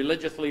the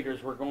religious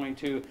leaders were going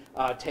to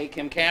take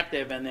him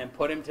captive and then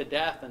put him to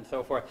death and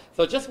so forth.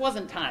 So it just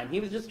wasn't time. He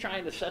was just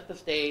trying to set the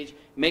stage,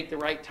 make the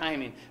right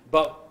timing.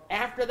 But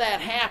after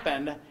that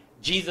happened,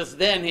 Jesus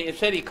then, he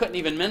said he couldn't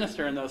even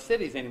minister in those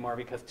cities anymore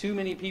because too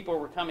many people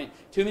were coming.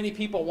 Too many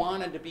people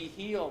wanted to be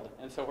healed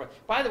and so forth.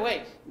 By the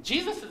way,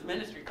 Jesus'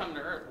 ministry coming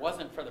to earth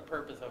wasn't for the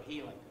purpose of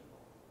healing.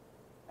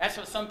 That's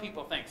what some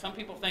people think. Some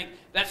people think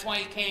that's why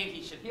he came,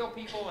 he should heal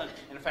people. And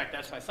in fact,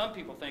 that's why some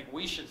people think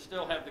we should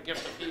still have the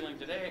gift of healing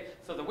today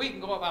so that we can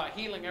go about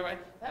healing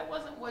everybody. That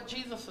wasn't what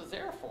Jesus was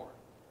there for.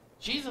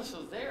 Jesus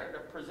was there to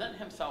present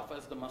himself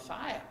as the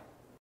Messiah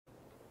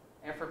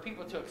and for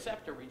people to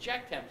accept or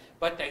reject him.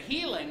 But the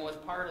healing was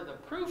part of the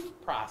proof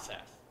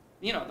process.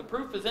 You know, the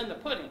proof is in the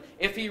pudding.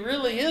 If he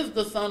really is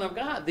the Son of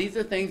God, these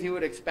are things you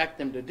would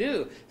expect him to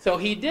do. So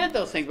he did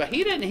those things, but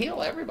he didn't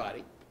heal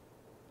everybody.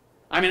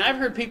 I mean, I've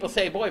heard people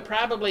say, boy,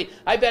 probably,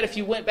 I bet if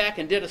you went back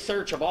and did a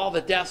search of all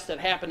the deaths that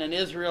happened in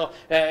Israel,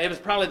 it was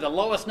probably the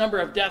lowest number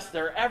of deaths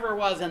there ever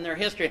was in their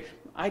history.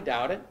 I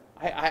doubt it.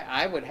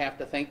 I would have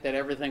to think that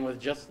everything was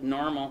just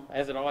normal,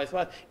 as it always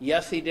was.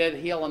 Yes, he did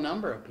heal a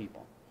number of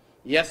people.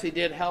 Yes, he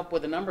did help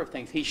with a number of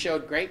things. He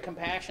showed great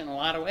compassion in a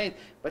lot of ways,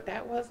 but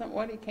that wasn't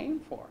what he came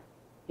for.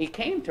 He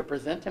came to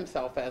present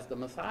himself as the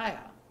Messiah.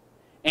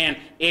 And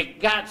it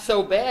got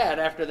so bad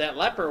after that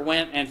leper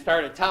went and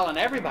started telling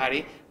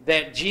everybody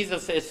that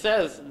Jesus, it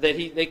says that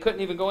they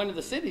couldn't even go into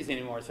the cities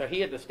anymore. So he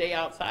had to stay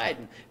outside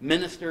and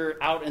minister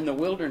out in the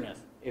wilderness,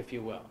 if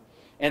you will.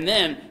 And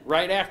then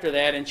right after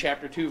that, in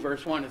chapter 2,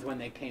 verse 1, is when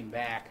they came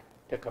back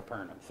to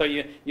Capernaum. So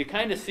you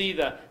kind of see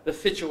the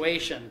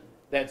situation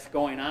that's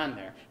going on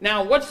there.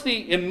 Now, what's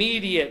the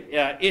immediate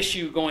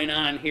issue going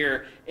on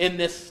here in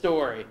this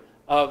story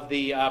of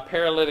the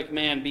paralytic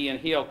man being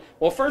healed?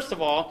 Well, first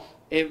of all,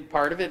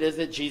 part of it is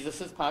that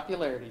Jesus'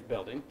 popularity is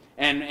building.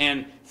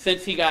 And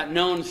since he got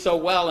known so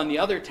well in the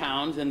other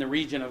towns in the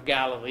region of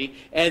Galilee,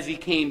 as he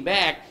came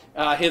back,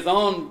 his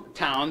own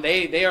town,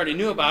 they already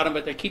knew about him,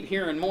 but they keep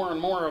hearing more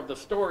and more of the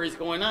stories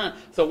going on.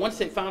 So once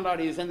they found out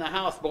he was in the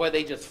house, boy,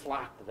 they just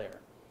flocked there.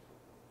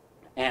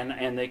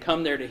 And they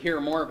come there to hear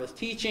more of his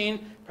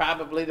teaching.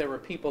 Probably there were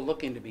people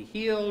looking to be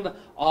healed,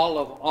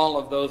 all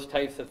of those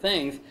types of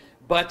things.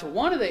 But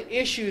one of the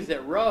issues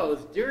that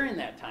rose during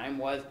that time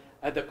was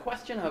the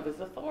question of his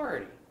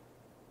authority.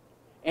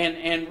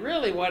 And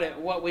really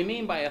what we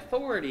mean by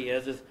authority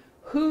is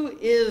who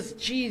is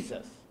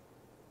Jesus?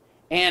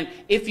 And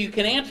if you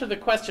can answer the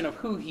question of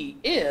who he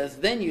is,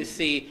 then you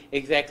see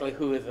exactly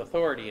who his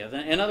authority is.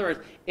 In other words,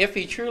 if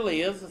he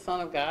truly is the Son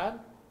of God,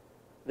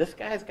 this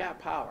guy's got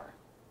power.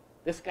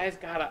 This guy's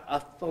got an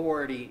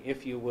authority,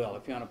 if you will,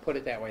 if you want to put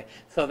it that way.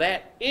 So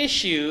that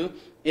issue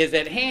is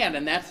at hand,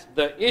 and that's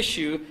the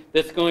issue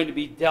that's going to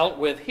be dealt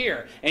with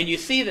here. And you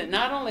see that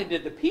not only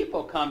did the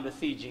people come to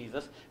see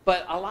Jesus,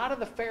 but a lot of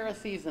the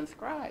Pharisees and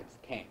scribes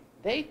came.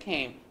 They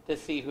came to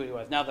see who he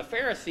was. Now, the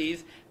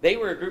Pharisees, they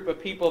were a group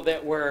of people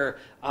that were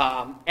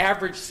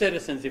average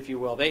citizens, if you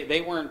will. They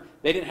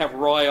didn't have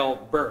royal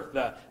birth.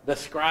 The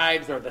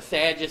scribes or the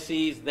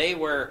Sadducees, they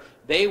were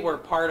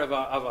part of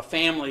a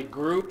family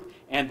group,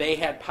 and they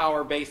had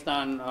power based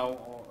on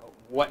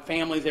what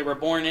families they were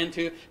born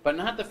into, but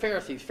not the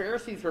Pharisees.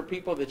 Pharisees were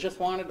people that just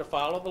wanted to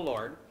follow the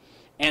Lord,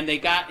 and they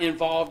got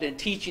involved in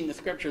teaching the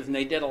Scriptures, and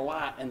they did a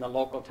lot in the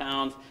local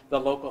towns, the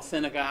local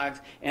synagogues,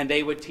 and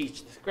they would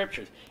teach the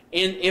Scriptures.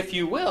 And if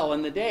you will,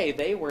 in the day,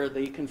 they were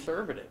the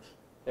conservatives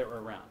that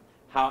were around.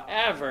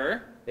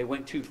 However, they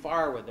went too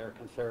far with their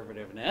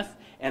conservativeness,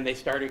 and they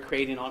started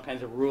creating all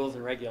kinds of rules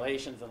and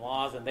regulations and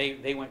laws, and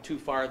they went too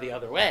far the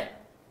other way.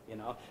 You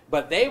know,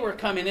 but they were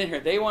coming in here.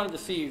 They wanted to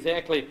see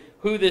exactly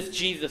who this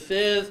Jesus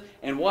is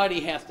and what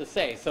he has to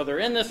say. So they're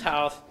in this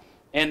house,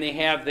 and they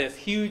have this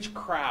huge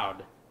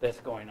crowd that's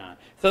going on.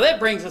 So that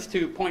brings us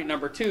to point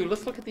number 2.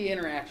 Let's look at the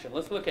interaction.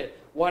 Let's look at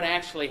what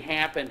actually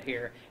happened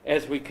here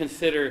as we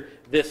consider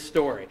this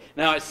story.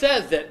 Now, it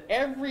says that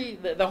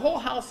the whole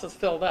house is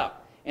filled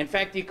up. In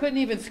fact, you couldn't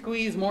even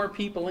squeeze more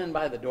people in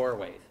by the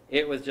doorways.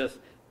 It was just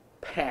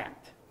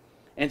packed.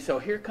 And so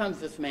here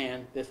comes this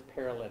man, this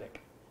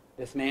paralytic.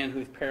 This man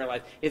who's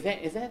paralyzed. Is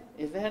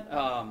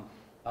that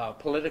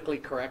politically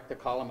correct to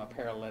call him a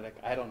paralytic?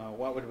 I don't know.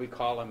 What would we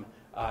call him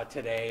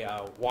today?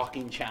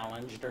 Walking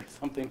challenged or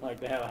something like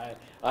that?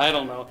 I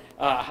don't know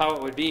how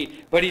it would be.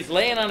 But he's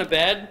laying on a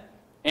bed,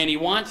 and he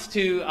wants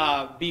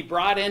to be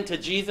brought into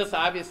Jesus.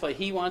 Obviously,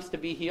 he wants to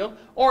be healed.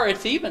 Or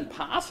it's even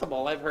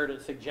possible, I've heard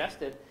it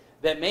suggested,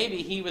 that maybe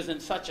he was in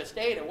such a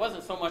state, it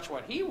wasn't so much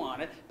what he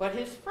wanted, but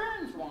his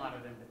friends wanted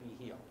him to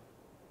be healed.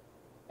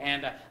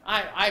 And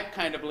I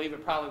kind of believe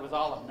it probably was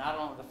all of them, not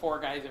only the 4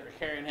 guys that were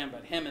carrying him,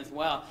 but him as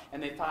well.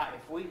 And they thought,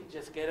 if we could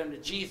just get him to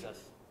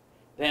Jesus,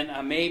 then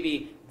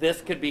maybe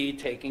this could be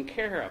taken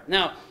care of.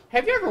 Now,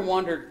 have you ever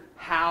wondered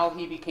how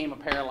he became a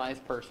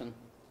paralyzed person?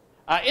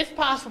 It's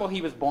possible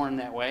he was born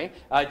that way.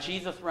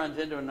 Jesus runs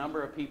into a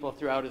number of people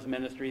throughout his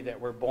ministry that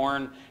were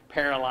born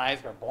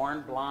paralyzed or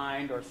born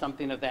blind or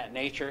something of that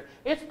nature.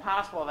 It's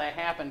possible that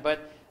happened,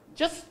 but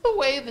just the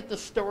way that the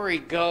story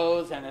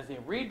goes and as you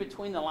read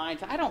between the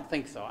lines, I don't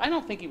think so. I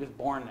don't think he was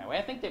born that way.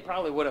 I think they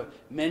probably would have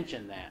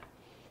mentioned that.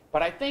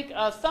 But I think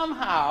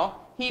somehow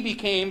he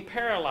became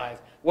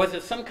paralyzed. Was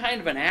it some kind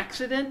of an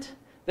accident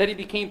that he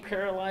became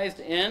paralyzed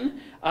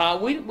in?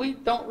 We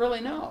don't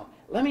really know.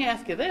 Let me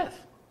ask you this.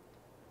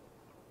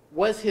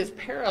 Was his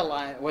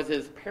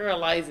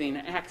paralyzing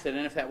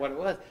accident, if that's what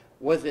it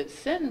was it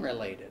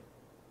sin-related?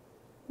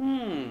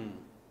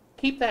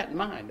 Keep that in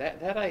mind.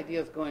 That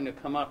idea is going to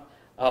come up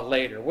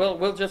later.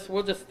 We'll just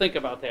think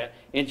about that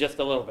in just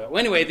a little bit. Well,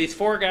 anyway, these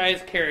 4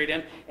 guys carried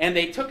him, and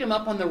they took him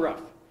up on the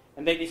roof.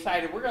 And they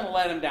decided, we're going to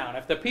let him down.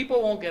 If the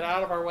people won't get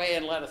out of our way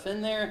and let us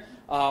in there,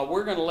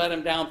 we're going to let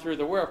him down through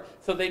the roof.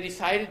 So they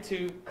decided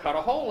to cut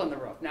a hole in the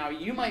roof. Now,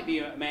 you might be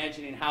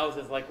imagining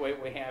houses like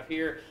what we have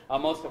here.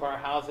 Most of our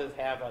houses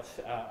have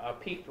a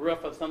peaked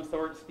roof of some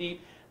sort,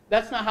 steep.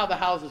 That's not how the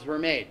houses were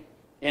made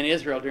in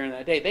Israel during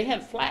that day. They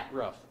had flat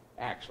roofs,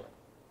 actually.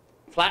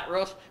 Flat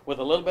roofs with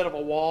a little bit of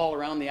a wall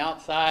around the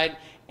outside.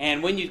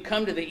 And when you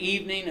come to the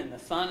evening and the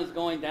sun is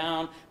going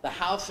down, the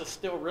house is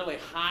still really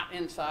hot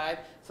inside.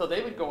 So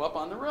they would go up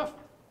on the roof.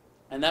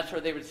 And that's where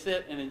they would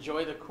sit and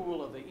enjoy the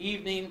cool of the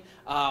evening.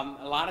 A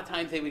lot of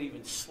times they would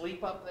even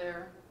sleep up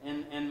there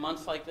in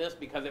months like this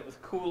because it was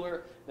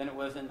cooler than it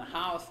was in the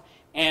house.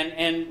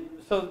 And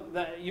so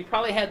you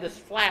probably had this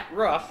flat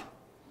roof.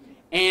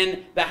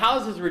 And the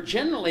houses were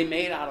generally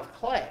made out of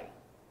clay.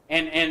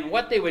 And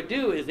what they would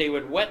do is they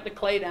would wet the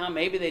clay down.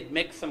 Maybe they'd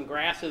mix some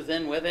grasses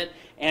in with it.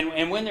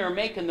 And when they were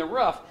making the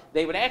roof,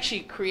 they would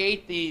actually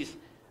create these,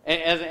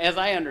 as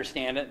I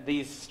understand it,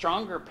 these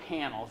stronger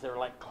panels. They were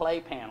like clay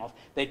panels.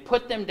 They'd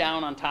put them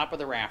down on top of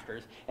the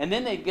rafters. And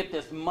then they'd get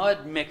this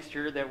mud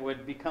mixture that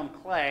would become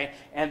clay.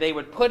 And they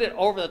would put it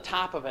over the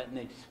top of it. And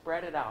they'd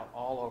spread it out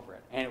all over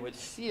it. And it would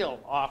seal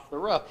off the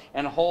roof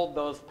and hold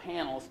those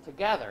panels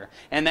together.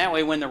 And that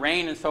way when the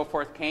rain and so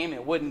forth came,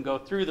 it wouldn't go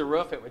through the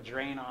roof. It would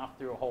drain off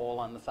through a hole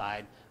on the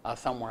side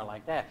somewhere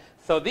like that.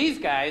 So these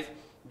guys,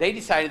 they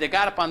decided, they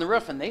got up on the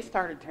roof and they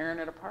started tearing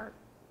it apart.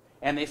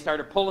 And they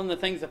started pulling the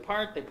things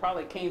apart. They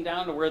probably came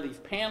down to where these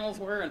panels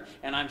were,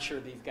 and I'm sure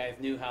these guys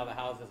knew how the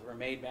houses were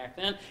made back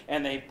then.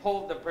 And they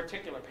pulled the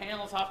particular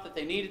panels off that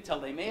they needed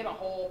till they made a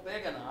hole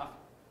big enough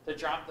to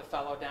drop the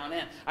fellow down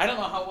in. I don't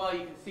know how well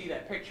you can see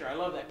that picture. I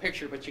love that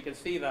picture, but you can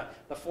see the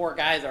 4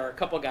 guys, or a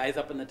couple guys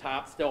up in the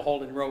top still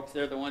holding ropes.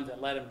 They're the ones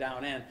that let him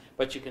down in,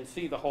 but you can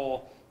see the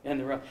hole in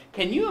the roof.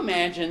 Can you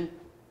imagine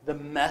the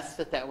mess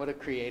that would have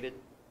created?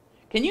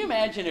 Can you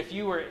imagine if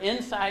you were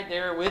inside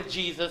there with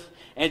Jesus,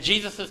 and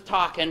Jesus is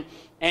talking,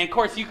 and of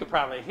course you could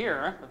probably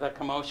hear the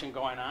commotion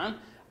going on,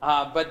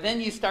 but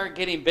then you start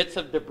getting bits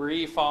of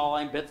debris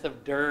falling, bits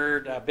of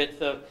dirt,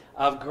 bits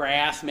of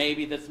grass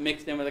maybe that's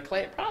mixed in with the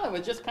clay. It probably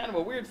was just kind of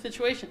a weird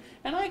situation.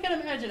 And I can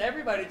imagine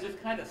everybody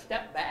just kind of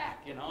stepped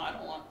back, I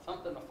don't want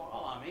something to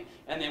fall on me.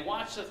 And they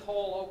watch this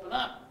hole open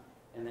up,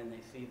 and then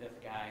they see this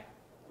guy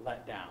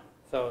let down.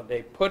 So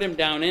they put him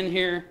down in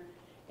here.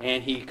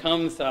 And he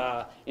comes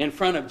in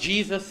front of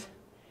Jesus.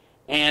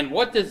 And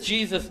what does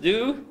Jesus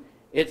do?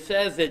 It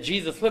says that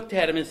Jesus looked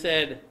at him and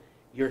said,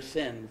 "Your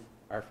sins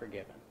are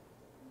forgiven."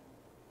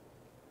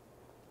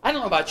 I don't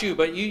know about you,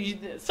 but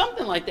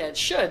something like that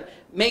should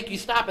make you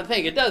stop and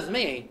think. It does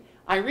me.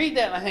 I read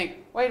that and I think,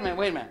 wait a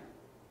minute.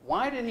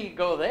 Why did he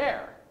go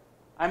there?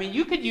 I mean,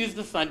 you could use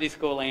the Sunday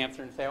school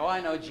answer and say, oh,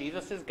 I know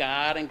Jesus is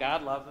God and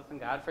God loves us and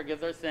God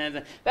forgives our sins.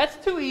 And that's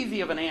too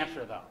easy of an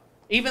answer, though,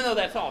 even though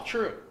that's all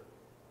true.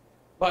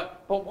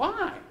 But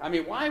why? I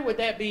mean, why would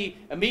that be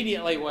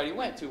immediately what he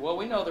went to? Well,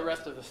 we know the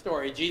rest of the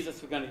story.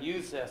 Jesus was going to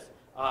use this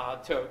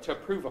to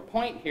prove a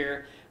point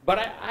here. But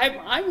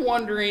I'm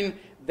wondering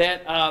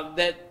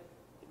that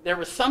there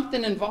was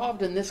something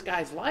involved in this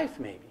guy's life,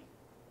 maybe.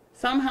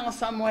 Somehow,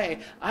 some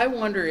way. I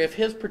wonder if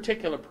his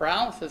particular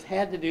paralysis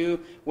had to do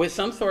with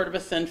some sort of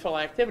a sinful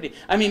activity.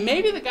 I mean,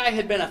 maybe the guy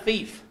had been a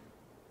thief.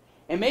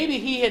 And maybe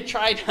he had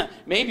tried,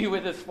 maybe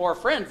with his 4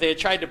 friends, they had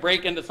tried to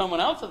break into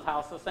someone else's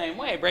house the same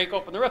way, break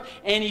open the roof,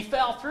 and he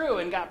fell through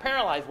and got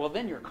paralyzed. Well,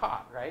 then you're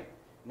caught, right?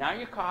 Now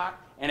you're caught,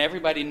 and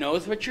everybody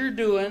knows what you're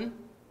doing.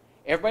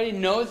 Everybody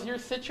knows your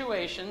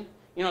situation.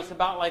 It's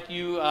about like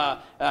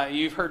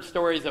you've heard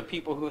stories of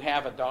people who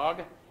have a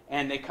dog,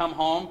 and they come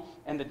home,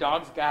 and the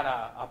dog's got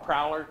a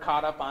prowler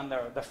caught up on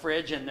the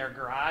fridge in their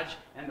garage,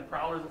 and the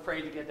prowler's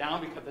afraid to get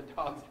down because the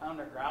dog's down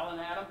there growling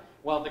at him.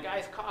 Well, the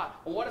guy's caught.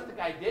 Well, what if the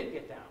guy did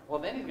get down? Well,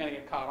 then he's going to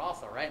get caught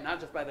also, right? Not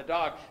just by the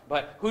dog,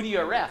 but who do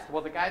you arrest?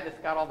 Well, the guy that's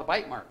got all the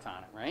bite marks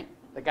on it, right?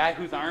 The guy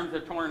whose arms are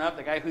torn up,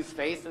 the guy whose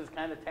face is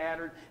kind of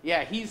tattered.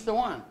 Yeah, he's the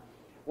one.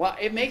 Well,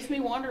 it makes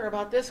me wonder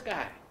about this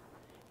guy.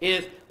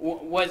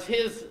 Was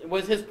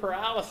his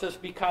paralysis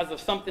because of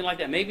something like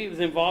that? Maybe he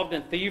was involved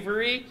in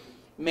thievery.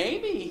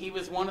 Maybe he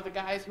was one of the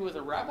guys who was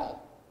a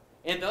rebel.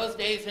 In those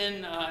days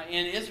in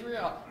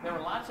Israel, there were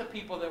lots of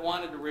people that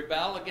wanted to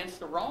rebel against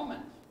the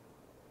Romans.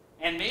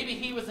 and maybe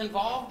he was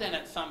involved in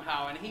it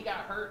somehow, and he got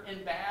hurt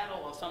in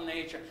battle of some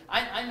nature.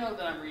 I know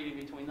that I'm reading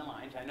between the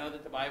lines. I know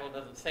that the Bible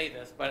doesn't say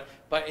this, but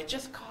it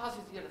just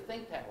causes you to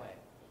think that way.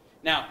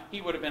 Now, he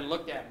would have been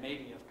looked at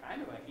maybe as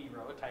kind of a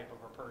hero type of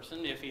a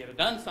person if he had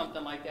done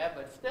something like that,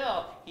 but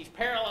still, he's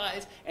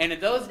paralyzed, and in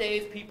those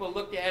days, people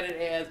looked at it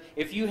as,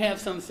 if you have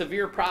some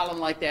severe problem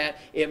like that,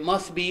 it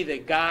must be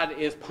that God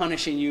is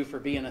punishing you for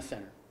being a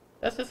sinner.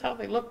 That's just how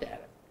they looked at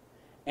it.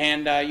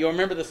 And you'll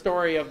remember the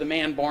story of the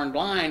man born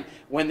blind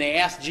when they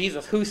asked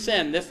Jesus, who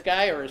sinned, this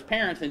guy or his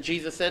parents? And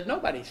Jesus said,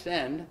 nobody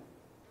sinned.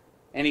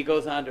 And he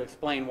goes on to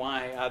explain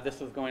why this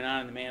was going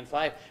on in the man's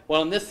life.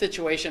 Well, in this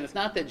situation, it's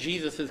not that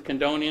Jesus is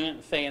condoning it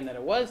and saying that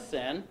it was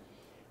sin,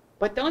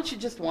 but don't you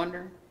just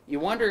wonder? You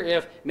wonder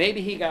if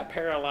maybe he got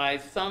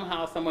paralyzed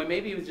somehow, some way.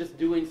 Maybe he was just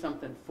doing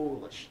something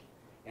foolish.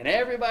 And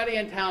everybody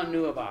in town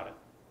knew about it.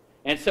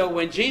 And so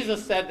when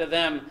Jesus said to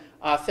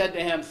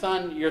him,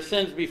 son, your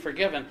sins be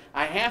forgiven,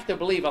 I have to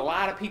believe a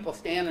lot of people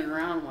standing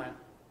around went,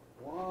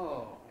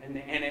 whoa, and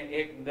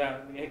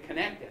it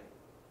connected.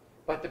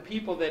 But the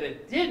people that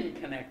it didn't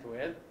connect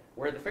with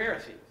were the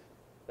Pharisees.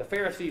 The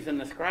Pharisees and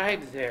the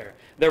scribes there,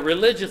 the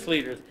religious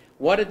leaders.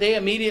 What did they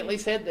immediately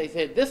say? They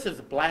said, this is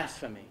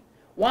blasphemy.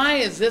 Why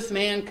is this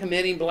man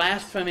committing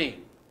blasphemy?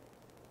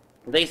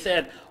 They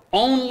said,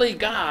 only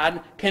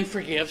God can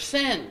forgive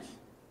sins.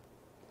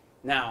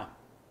 Now,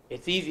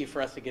 it's easy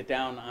for us to get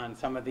down on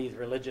some of these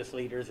religious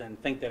leaders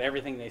and think that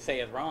everything they say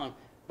is wrong.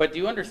 But do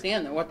you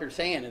understand that what they're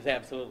saying is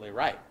absolutely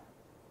right?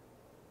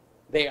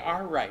 They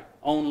are right.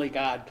 Only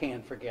God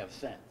can forgive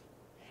sins.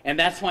 And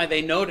that's why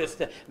they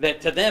noticed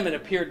that to them it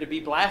appeared to be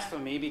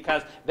blasphemy,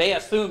 because they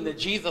assumed that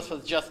Jesus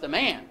was just a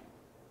man.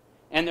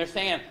 And they're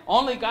saying,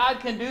 only God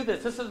can do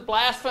this. This is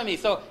blasphemy.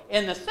 So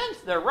in the sense,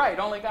 they're right.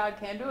 Only God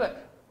can do it.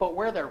 But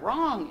where they're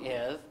wrong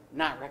is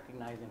not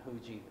recognizing who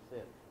Jesus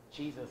is.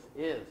 Jesus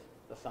is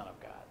the Son of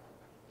God.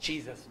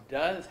 Jesus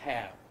does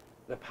have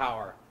the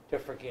power to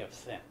forgive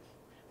sins.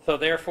 So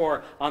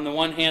therefore, on the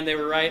one hand, they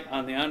were right.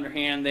 On the other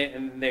hand,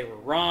 they were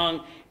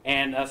wrong.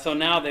 And so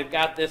now they've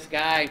got this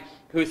guy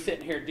who's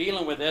sitting here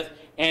dealing with this.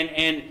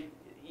 And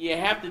you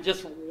have to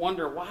just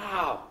wonder,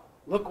 wow,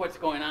 look what's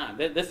going on.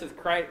 This is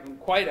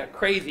quite a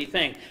crazy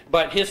thing.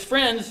 But his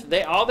friends,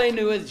 all they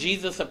knew is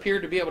Jesus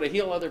appeared to be able to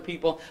heal other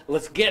people.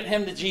 Let's get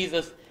him to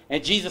Jesus,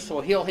 and Jesus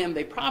will heal him.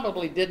 They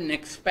probably didn't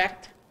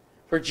expect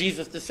for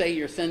Jesus to say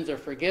your sins are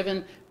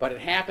forgiven, but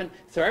it happened.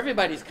 So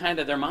everybody's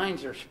their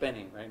minds are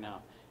spinning right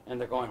now. And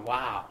they're going,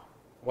 wow.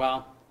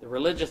 Well, the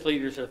religious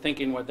leaders are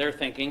thinking what they're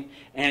thinking.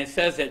 And it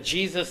says that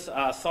Jesus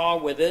saw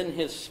within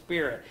his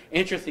spirit.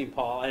 Interesting,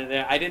 Paul. And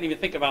I didn't even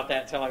think about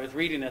that until I was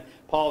reading it.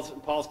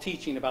 Paul's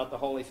teaching about the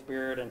Holy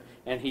Spirit.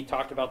 And he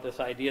talked about this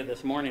idea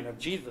this morning of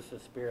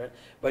Jesus' spirit.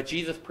 But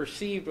Jesus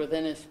perceived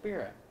within his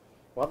spirit.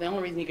 Well, the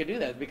only reason he could do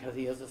that is because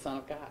he is the Son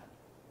of God.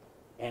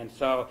 And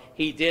so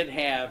he did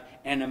have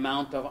an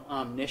amount of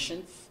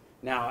omniscience.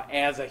 Now,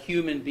 as a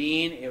human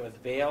being, it was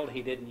veiled.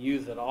 He didn't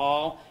use it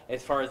all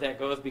as far as that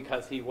goes,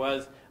 because he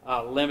was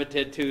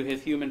limited to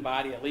his human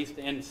body, at least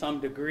in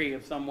some degree,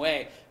 of some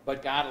way.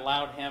 But God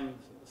allowed him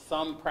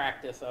some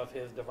practice of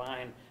his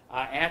divine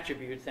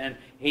attributes, and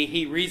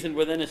he reasoned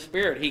within his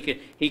spirit.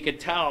 He could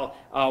tell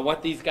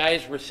what these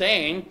guys were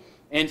saying.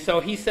 And so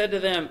he said to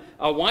them,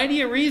 why do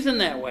you reason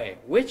that way?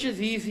 Which is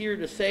easier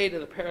to say to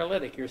the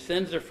paralytic, your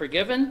sins are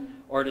forgiven,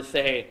 or to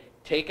say,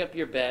 take up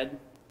your bed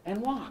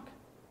and walk?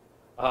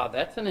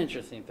 That's an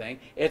interesting thing.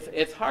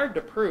 It's hard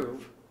to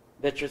prove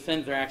that your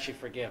sins are actually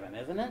forgiven,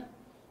 isn't it?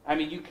 I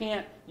mean, you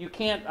can't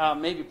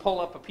maybe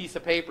pull up a piece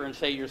of paper and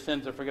say your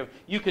sins are forgiven.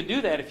 You could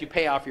do that if you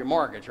pay off your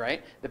mortgage,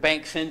 right? The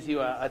bank sends you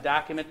a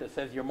document that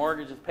says your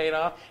mortgage is paid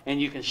off, and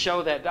you can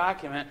show that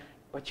document,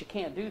 but you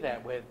can't do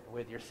that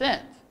with your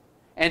sins.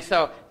 And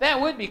so that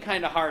would be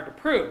kind of hard to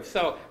prove.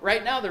 So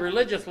right now the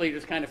religious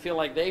leaders kind of feel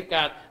like they've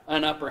got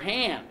an upper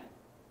hand.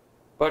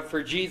 But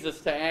for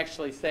Jesus to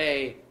actually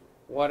say,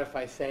 what if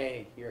I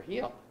say you're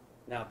healed?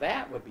 Now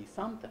that would be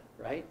something,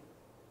 right?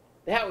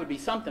 That would be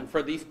something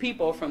for these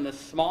people from this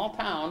small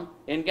town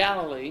in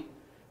Galilee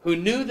who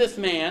knew this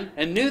man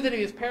and knew that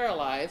he was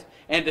paralyzed,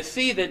 and to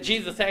see that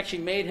Jesus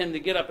actually made him to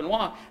get up and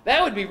walk.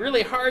 That would be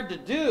really hard to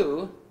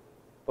do,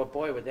 but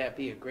boy, would that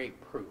be a great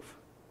proof,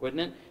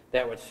 wouldn't it?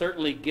 That would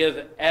certainly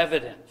give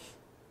evidence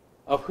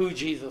of who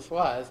Jesus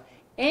was,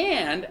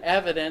 and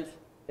evidence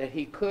that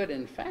he could,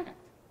 in fact,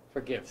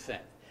 forgive sin.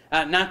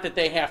 Not that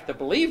they have to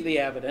believe the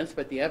evidence,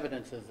 but the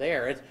evidence is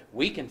there.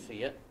 We can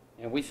see it,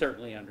 and we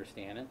certainly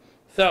understand it.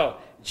 So,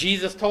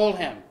 Jesus told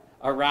him,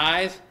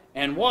 arise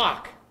and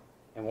walk.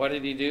 And what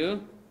did he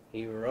do?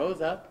 He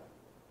rose up,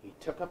 he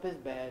took up his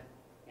bed,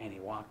 and he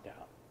walked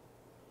out.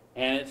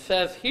 And it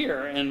says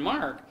here in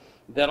Mark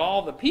that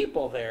all the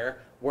people there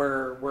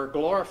were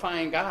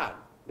glorifying God.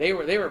 They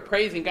were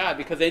praising God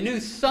because they knew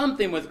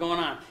something was going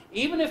on.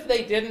 Even if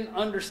they didn't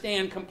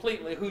understand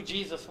completely who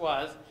Jesus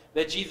was,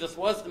 that Jesus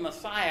was the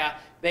Messiah,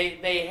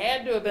 they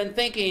had to have been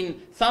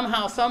thinking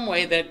somehow, some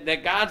way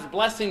that God's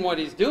blessing what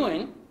he's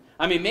doing.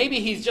 I mean, maybe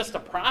he's just a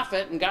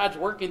prophet and God's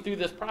working through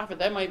this prophet.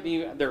 That might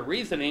be their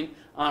reasoning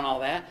on all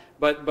that.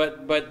 But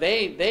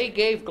they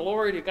gave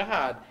glory to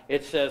God,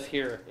 it says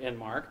here in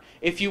Mark.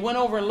 If you went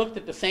over and looked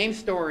at the same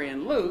story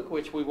in Luke,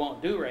 which we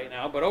won't do right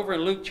now, but over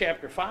in Luke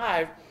chapter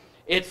 5,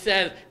 it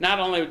says not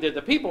only did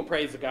the people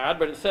praise God,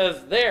 but it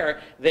says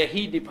there that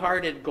he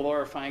departed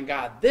glorifying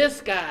God.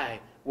 This guy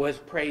was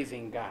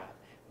praising God.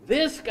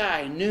 This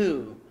guy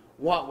knew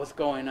what was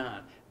going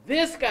on.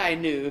 This guy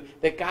knew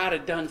that God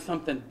had done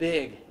something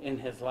big in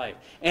his life.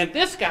 And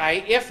this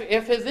guy, if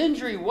his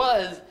injury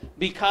was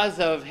because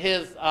of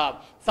his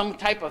some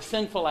type of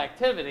sinful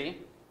activity,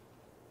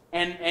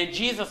 and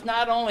Jesus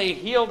not only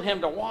healed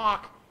him to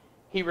walk,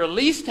 he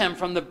released him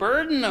from the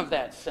burden of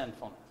that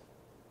sinfulness.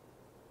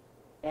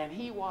 And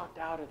he walked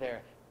out of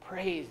there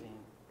praising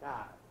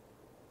God,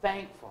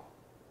 thankful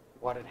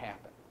what had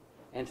happened.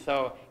 And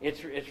so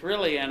it's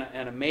really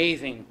an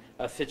amazing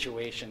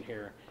situation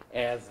here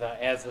as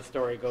the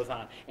story goes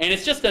on. And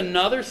it's just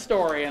another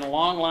story in a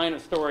long line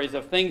of stories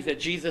of things that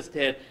Jesus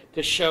did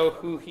to show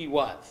who he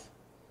was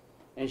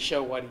and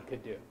show what he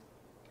could do.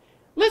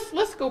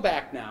 Let's go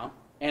back now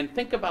and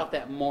think about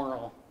that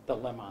moral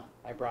dilemma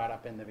I brought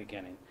up in the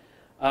beginning.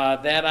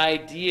 That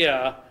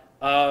idea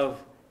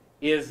of,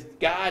 is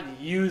God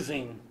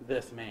using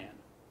this man?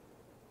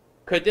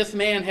 Could this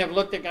man have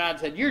looked at God and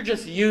said, you're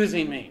just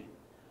using me?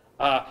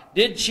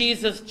 Did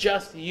Jesus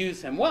just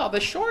use him? Well, the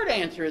short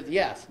answer is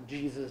yes,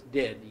 Jesus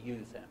did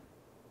use him.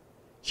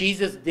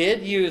 Jesus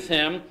did use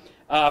him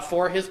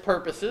for his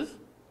purposes.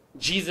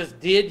 Jesus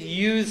did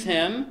use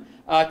him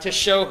to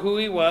show who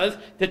he was,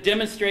 to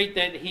demonstrate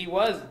that he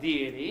was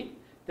deity,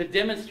 to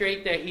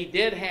demonstrate that he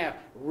did have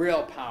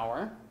real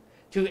power,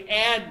 to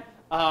add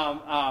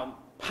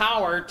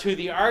power to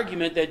the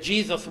argument that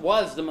Jesus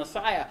was the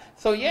Messiah.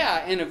 So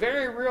yeah, in a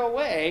very real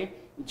way,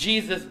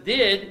 Jesus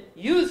did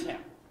use him.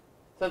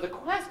 So the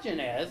question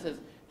is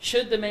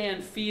should the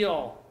man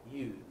feel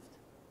used?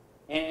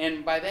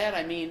 And by that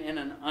I mean in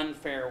an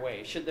unfair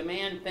way. Should the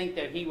man think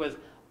that he was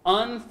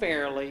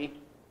unfairly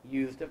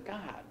used of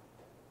God?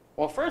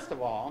 Well, first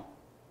of all,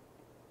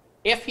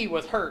 if he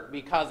was hurt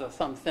because of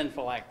some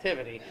sinful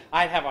activity,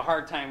 I'd have a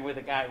hard time with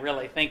a guy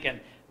really thinking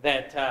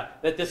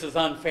that this is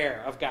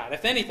unfair of God.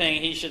 If anything,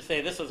 he should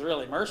say, this is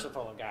really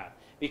merciful of God.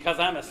 Because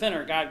I'm a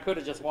sinner, God could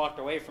have just walked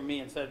away from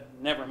me and said,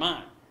 never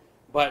mind.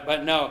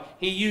 But no,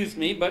 he used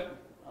me, but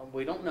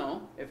we don't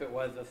know if it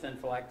was a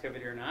sinful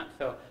activity or not,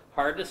 so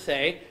hard to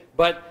say.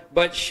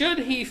 But should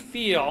he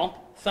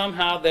feel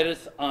somehow that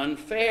it's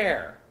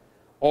unfair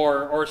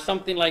or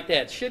something like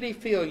that? Should he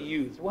feel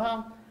used?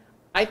 Well,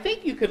 I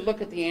think you could look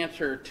at the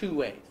answer two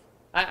ways.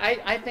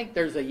 I think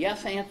there's a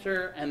yes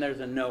answer and there's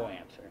a no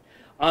answer.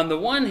 On the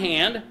one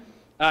hand,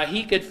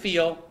 he could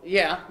feel,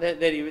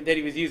 that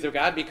he was used of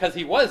God because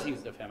he was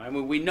used of him. I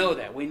mean, we know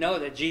that. We know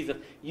that Jesus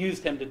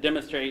used him to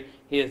demonstrate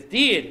his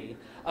deity.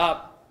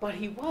 But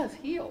he was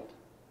healed.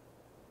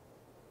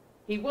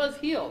 He was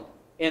healed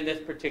in this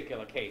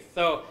particular case.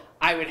 So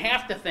I would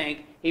have to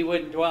think he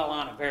wouldn't dwell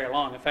on it very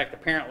long. In fact,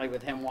 apparently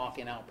with him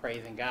walking out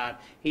praising God,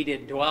 he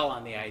didn't dwell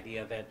on the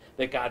idea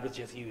that God was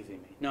just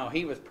using me. No,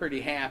 he was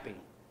pretty happy.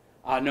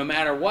 No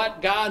matter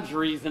what God's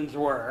reasons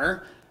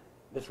were,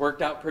 this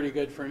worked out pretty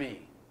good for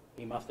me,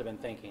 he must have been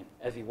thinking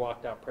as he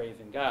walked out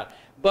praising God.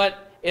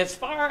 But as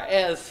far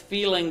as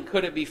feeling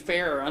could it be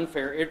fair or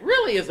unfair, it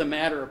really is a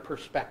matter of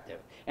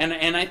perspective.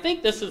 And I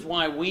think this is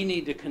why we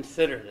need to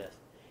consider this.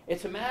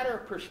 It's a matter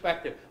of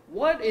perspective.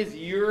 What is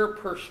your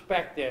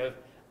perspective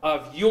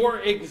of your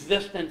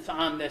existence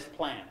on this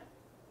planet?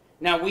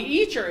 Now, we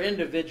each are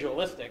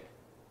individualistic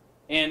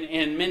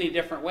in many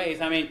different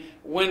ways. I mean,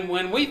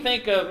 when we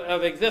think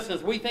of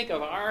existence, we think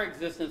of our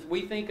existence,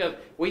 we think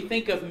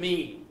of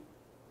me.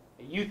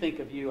 You think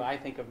of you, I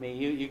think of me.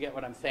 You get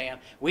what I'm saying?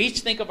 We each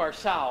think of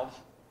ourselves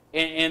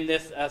in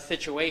this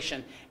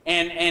situation.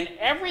 And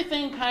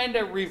everything kind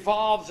of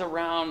revolves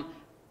around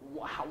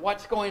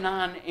what's going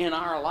on in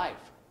our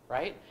life,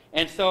 right?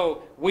 And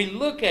so we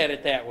look at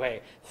it that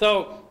way.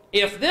 So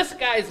if this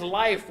guy's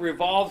life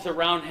revolves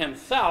around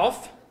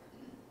himself,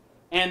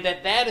 and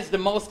that is the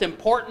most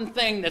important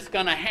thing that's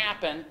going to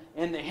happen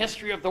in the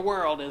history of the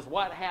world is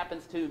what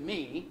happens to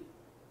me,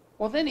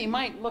 well, then he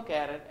might look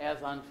at it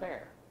as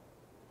unfair.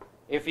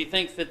 If he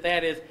thinks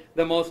that is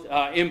the most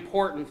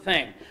important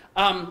thing.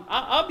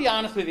 I'll be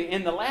honest with you,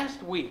 in the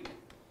last week,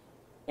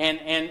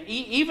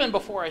 even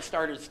before I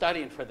started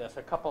studying for this,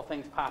 a couple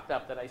things popped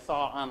up that I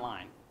saw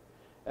online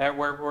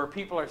where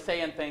people are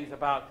saying things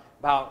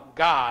about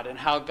God and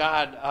how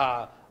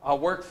God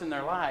works in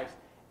their lives.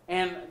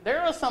 And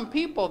there are some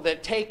people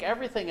that take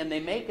everything and they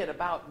make it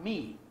about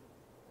me.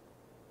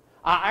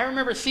 I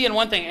remember seeing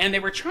one thing, and they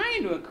were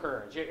trying to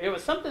encourage. It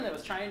was something that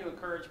was trying to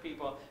encourage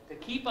people to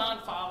keep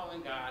on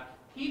following God,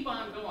 keep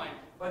on going.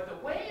 But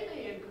the way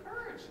they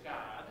encouraged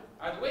God,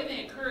 or the way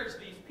they encouraged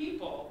these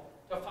people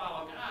to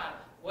follow God,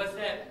 was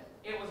that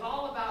it was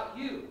all about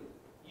you.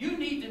 You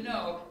need to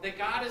know that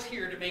God is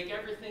here to make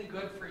everything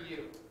good for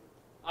you.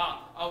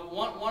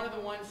 One of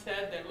the ones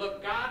said that,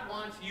 look, God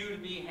wants you to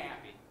be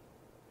happy.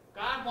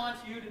 God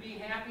wants you to be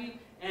happy,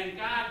 and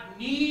God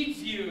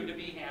needs you to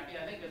be happy.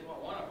 I think is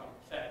what one of them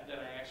said that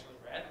I actually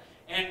read.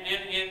 And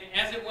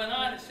as it went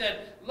on, it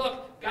said,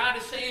 look, God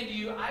is saying to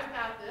you, I've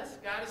got this.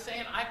 God is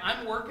saying,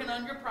 I'm working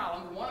on your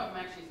problems. One of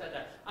them actually said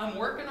that. I'm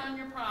working on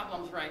your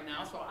problems right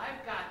now, so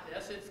I've got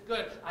this. It's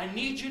good. I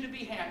need you to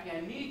be happy.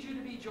 I need you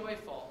to be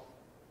joyful.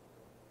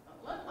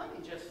 Let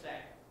me just say,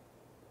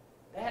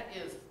 that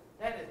is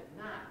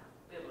not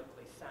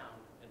biblically sound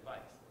advice.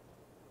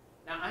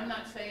 Now, I'm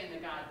not saying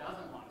that God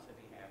doesn't want us to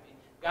be happy.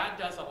 God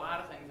does a lot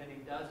of things, and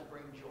he does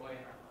bring joy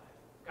in our lives.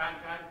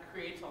 God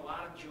creates a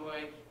lot of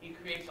joy. He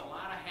creates a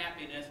lot of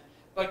happiness.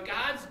 But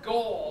God's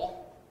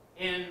goal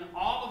in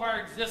all of our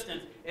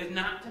existence is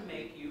not to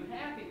make you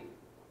happy.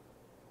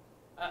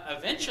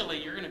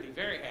 Eventually, you're going to be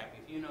very happy.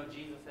 If you know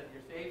Jesus as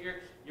your Savior,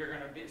 you're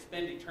going to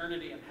spend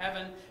eternity in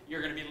heaven.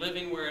 You're going to be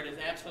living where it is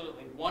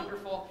absolutely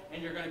wonderful,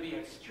 and you're going to be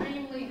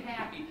extremely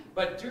happy.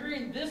 But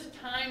during this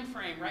time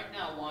frame right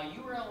now, while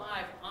you are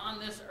alive on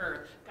this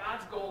earth,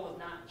 God's goal is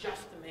not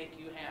just to make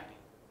you happy.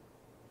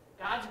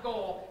 God's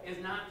goal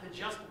is not to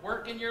just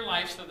work in your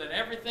life so that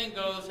everything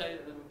goes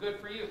good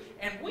for you.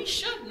 And we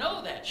should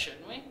know that,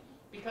 shouldn't we?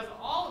 Because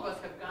all of us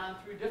have gone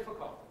through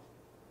difficulties.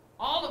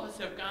 All of us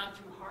have gone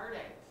through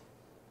heartaches.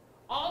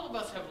 All of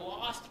us have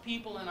lost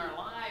people in our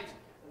lives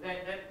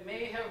that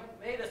may have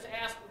made us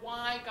ask,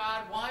 why,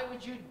 God, why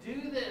would you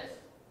do this?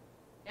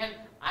 And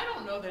I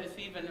don't know that it's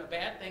even a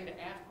bad thing to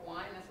ask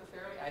why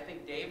necessarily. I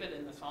think David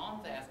in the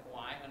Psalms asked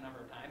why a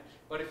number of times.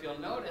 But if you'll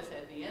notice,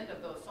 at the end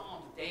of those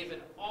Psalms,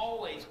 David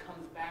always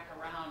comes back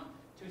around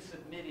to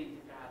submitting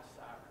to God's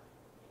sovereignty.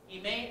 He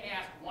may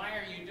ask, why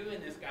are you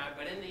doing this, God?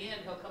 But in the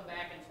end, he'll come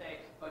back and say,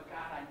 but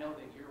God, I know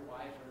that you're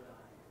wiser than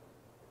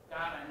I am.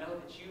 God, I know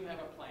that you have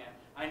a plan.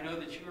 I know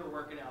that you are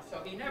working out.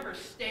 So he never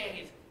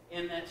stays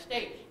in that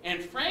state.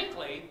 And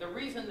frankly, the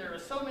reason there are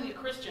so many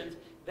Christians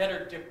that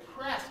are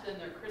depressed in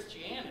their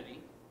Christianity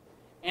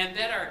and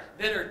that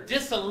are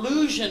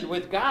disillusioned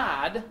with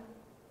God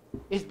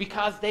is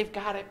because they've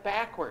got it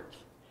backwards.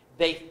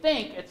 They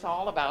think it's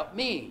all about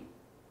me.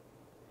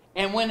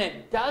 And when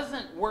it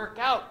doesn't work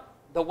out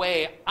the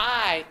way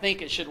I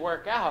think it should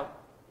work out,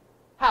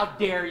 how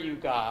dare you,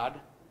 God?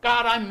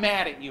 God, I'm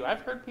mad at you.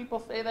 I've heard people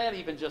say that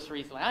even just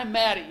recently. I'm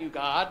mad at you,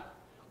 God.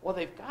 Well,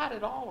 they've got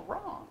it all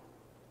wrong.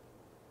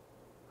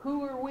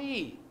 Who are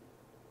we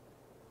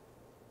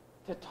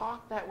to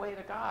talk that way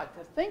to God,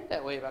 to think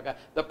that way about God?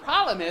 The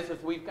problem is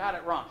we've got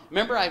it wrong.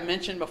 Remember I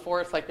mentioned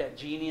before, it's like that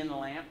genie in the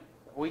lamp.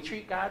 We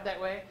treat God that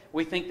way.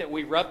 We think that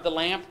we rub the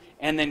lamp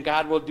and then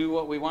God will do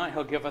what we want.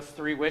 He'll give us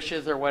 3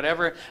 wishes or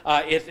whatever.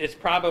 It's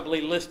probably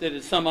listed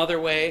as some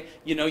other way.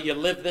 You know, you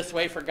live this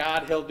way for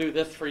God, he'll do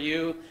this for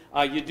you.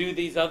 You do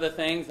these other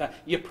things.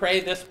 You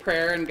pray this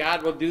prayer and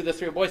God will do this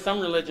for you. Boy,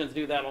 some religions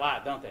do that a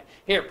lot, don't they?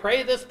 Here,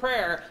 pray this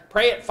prayer.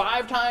 Pray it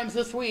 5 times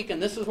this week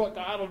and this is what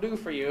God will do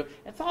for you.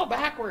 It's all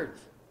backwards.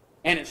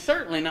 And it's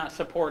certainly not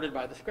supported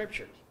by the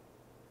Scriptures.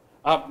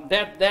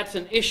 That's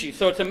an issue.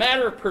 So it's a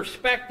matter of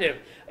perspective.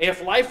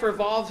 If life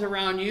revolves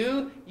around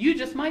you, you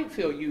just might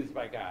feel used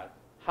by God.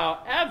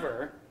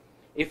 However,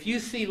 if you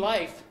see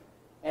life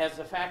as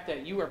the fact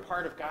that you are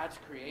part of God's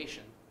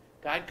creation,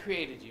 God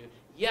created you.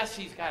 Yes,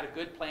 he's got a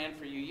good plan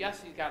for you.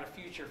 Yes, he's got a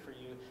future for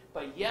you.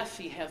 But yes,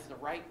 he has the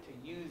right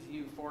to use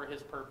you for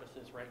his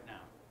purposes right now.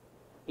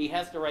 He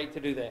has the right to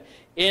do that.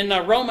 In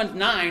Romans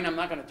 9, I'm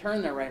not going to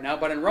turn there right now,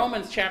 but in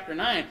Romans chapter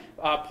 9,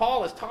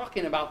 Paul is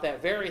talking about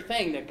that very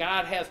thing, that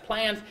God has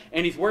plans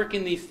and he's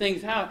working these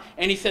things out.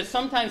 And he says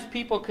sometimes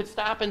people could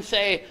stop and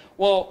say,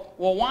 well,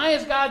 why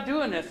is God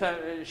doing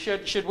this?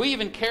 Should we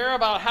even care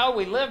about how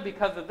we live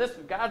because of this?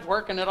 God's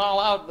working it all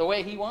out the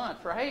way he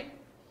wants, right?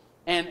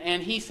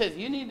 And he says,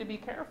 you need to be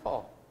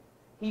careful.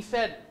 He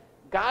said,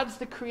 God's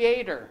the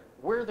creator.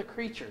 We're the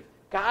creatures.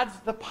 God's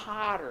the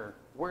potter.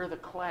 We're the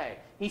clay.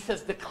 He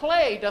says the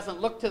clay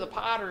doesn't look to the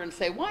potter and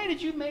say, why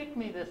did you make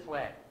me this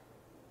way?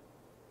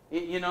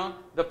 You know,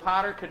 the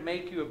potter could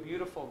make you a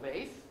beautiful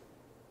vase,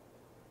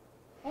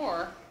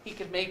 or he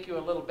could make you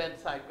a little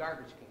bedside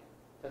garbage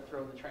can to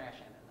throw the trash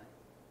in at night.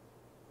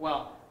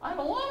 Well, I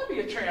don't want to be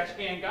a trash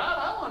can, God.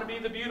 I want to be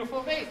the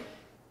beautiful vase.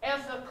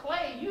 As the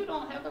clay, you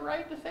don't have the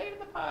right to say to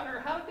the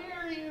potter, how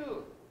dare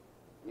you?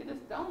 You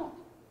just don't.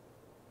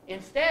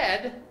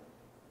 Instead,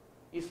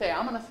 you say,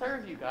 I'm going to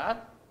serve you, God.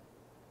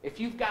 If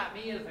you've got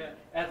me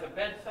as a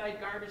bedside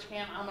garbage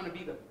can, I'm going to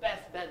be the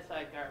best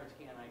bedside garbage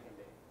can I can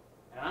be.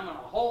 And I'm going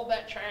to hold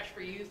that trash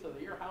for you so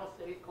that your house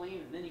stays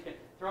clean, and then you can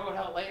throw it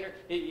out later.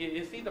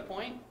 You see the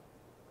point?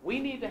 We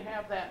need to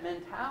have that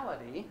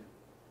mentality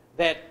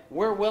that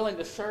we're willing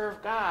to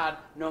serve God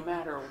no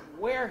matter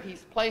where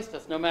he's placed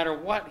us, no matter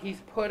what he's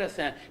put us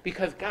in,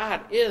 because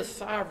God is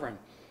sovereign.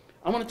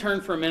 I want to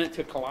turn for a minute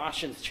to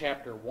Colossians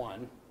chapter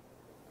 1.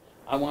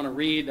 I want to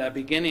read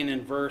beginning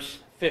in verse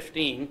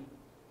 15.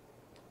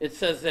 It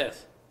says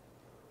this,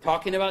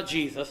 talking about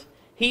Jesus,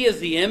 he is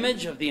the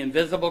image of the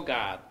invisible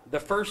God, the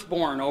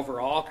firstborn over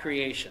all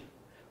creation.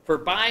 For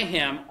by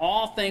him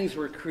all things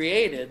were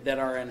created that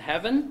are in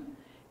heaven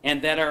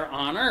and that are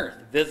on earth,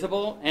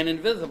 visible and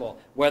invisible,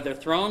 whether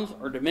thrones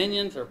or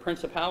dominions or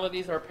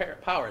principalities or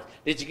powers.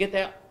 Did you get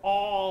that?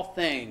 All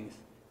things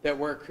that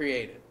were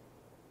created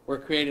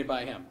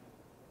by him.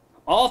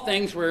 All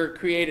things were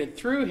created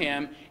through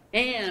him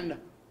and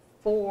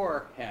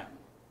for him.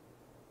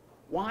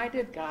 Why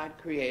did God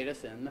create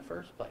us in the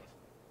first place?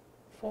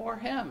 For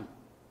him.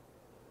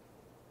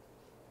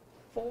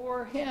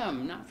 For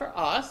him, not for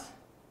us.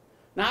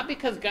 Not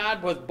because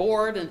God was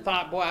bored and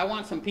thought, boy, I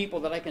want some people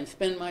that I can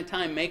spend my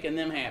time making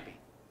them happy.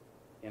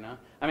 You know?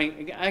 I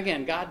mean,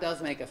 again, God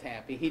does make us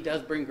happy. He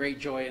does bring great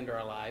joy into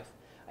our lives.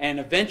 And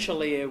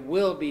eventually it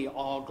will be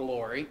all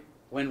glory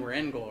when we're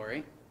in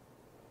glory.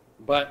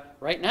 But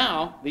right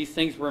now, these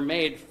things were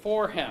made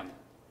for him.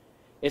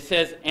 It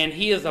says, and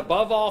he is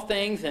above all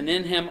things, and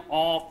in him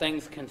all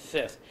things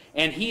consist.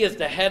 And he is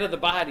the head of the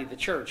body, the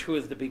church, who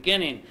is the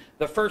beginning,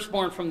 the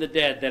firstborn from the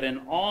dead, that in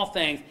all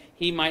things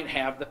he might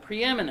have the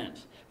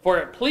preeminence. For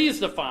it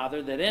pleased the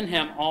Father that in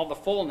him all the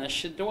fullness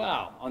should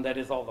dwell, and that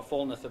is all the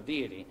fullness of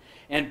deity,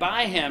 and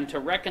by him to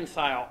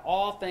reconcile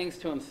all things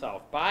to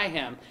himself, by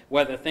him,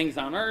 whether things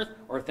on earth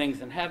or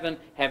things in heaven,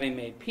 having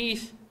made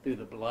peace through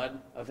the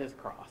blood of his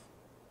cross.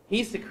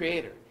 He's the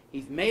creator.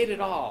 He's made it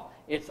all.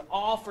 It's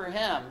all for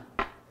him.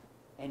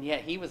 And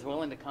yet he was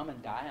willing to come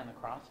and die on the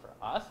cross for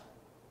us?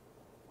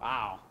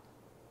 Wow.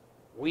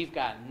 We've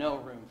got no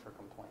room for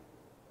complaint.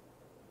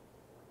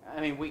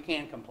 I mean, we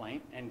can complain,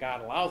 and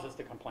God allows us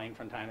to complain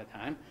from time to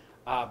time,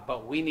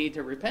 but we need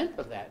to repent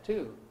of that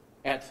too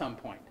at some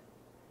point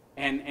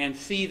and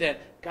see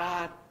that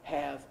God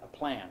has a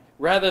plan,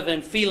 rather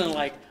than feeling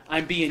like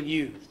I'm being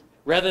used,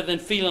 rather than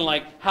feeling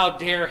like, how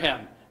dare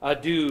him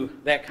do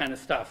that kind of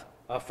stuff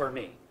for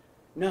me.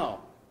 No,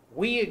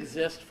 we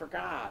exist for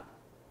God.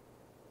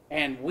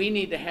 And we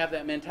need to have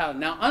that mentality.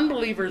 Now,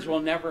 unbelievers will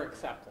never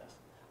accept this.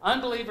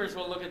 Unbelievers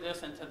will look at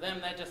this, and to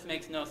them that just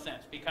makes no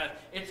sense, because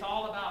it's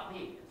all about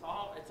me.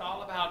 It's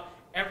all about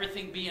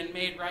everything being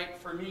made right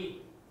for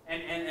me.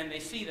 And they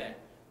see that.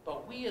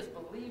 But we as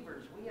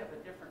believers, we have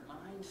a different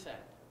mindset.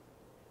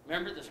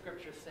 Remember the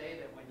scriptures say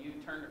that when you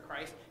turn to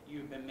Christ,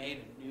 you've been made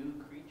a new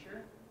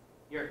creature?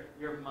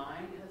 Your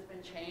mind has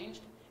been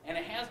changed, and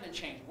it has been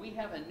changed. We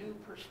have a new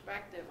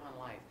perspective on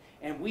life,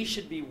 and we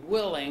should be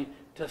willing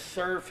to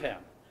serve him.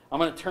 I'm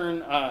going to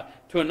turn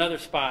to another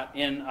spot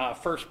in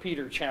 1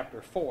 Peter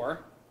chapter 4.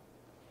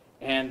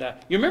 And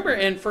you remember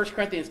in 1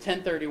 Corinthians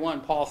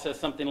 10:31, Paul says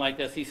something like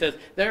this. He says,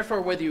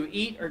 therefore, whether you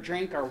eat or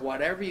drink or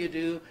whatever you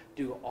do,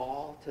 do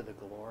all to the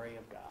glory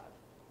of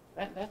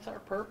God. That's our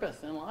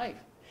purpose in life.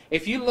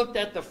 If you looked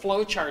at the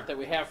flow chart that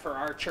we have for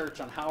our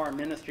church on how our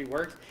ministry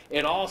works,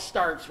 it all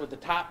starts with the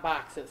top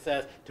box that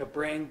says to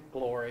bring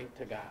glory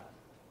to God.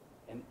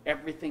 And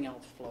everything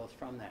else flows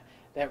from that.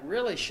 That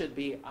really should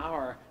be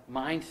our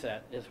mindset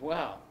as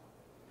well.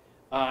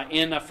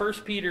 In 1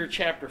 Peter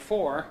chapter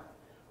 4,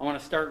 I want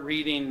to start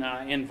reading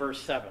in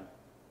verse 7.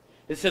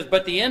 It says,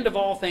 but the end of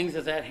all things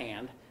is at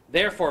hand.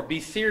 Therefore be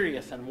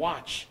serious and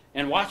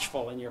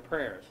watchful in your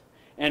prayers.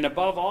 And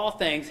above all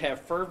things have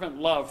fervent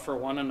love for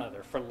one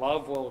another, for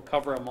love will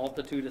cover a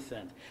multitude of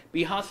sins.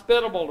 Be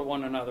hospitable to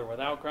one another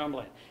without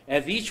grumbling.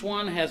 As each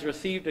one has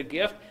received a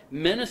gift,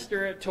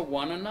 minister it to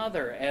one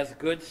another as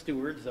good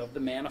stewards of the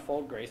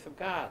manifold grace of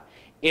God.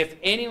 If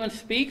anyone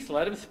speaks,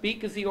 let him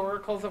speak as the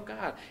oracles of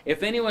God.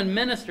 If anyone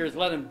ministers,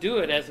 let him do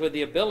it as with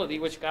the ability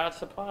which God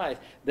supplies,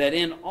 that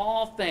in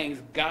all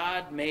things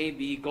God may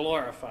be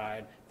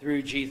glorified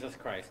through Jesus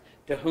Christ,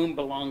 to whom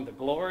belong the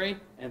glory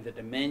and the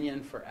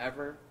dominion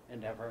forever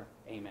and ever.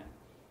 Amen.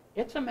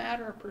 It's a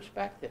matter of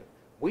perspective.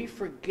 We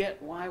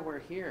forget why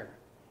we're here.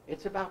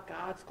 It's about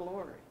God's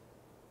glory.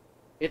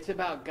 It's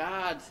about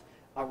God's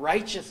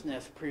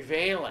righteousness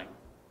prevailing.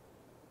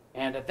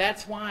 And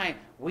that's why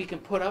we can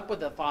put up with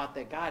the thought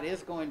that God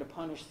is going to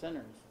punish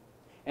sinners.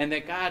 And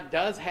that God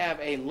does have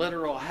a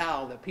literal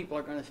hell, that people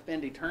are going to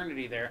spend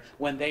eternity there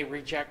when they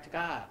reject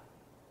God.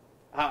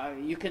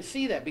 You can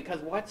see that,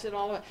 because what's it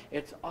all about?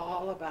 It's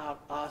all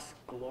about us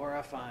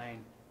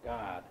glorifying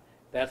God.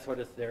 That's what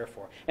it's there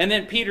for. And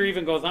then Peter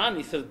even goes on,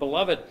 he says,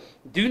 beloved,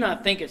 do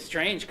not think it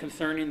strange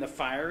concerning the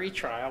fiery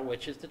trial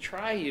which is to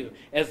try you,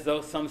 as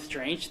though some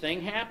strange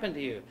thing happened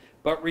to you.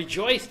 But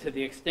rejoice to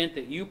the extent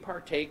that you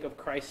partake of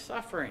Christ's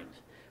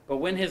sufferings. But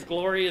when his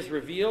glory is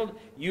revealed,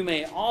 you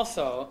may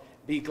also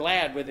be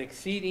glad with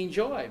exceeding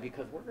joy,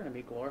 because we're going to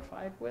be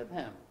glorified with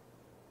him.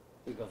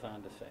 He goes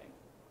on to say,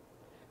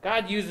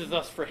 God uses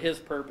us for his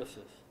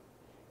purposes.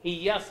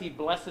 He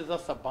blesses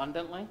us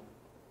abundantly.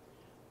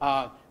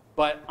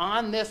 But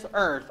on this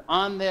earth,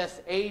 on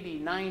this 80,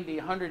 90,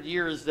 100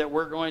 years that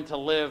we're going to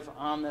live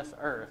on this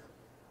earth,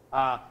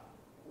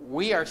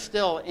 we are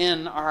still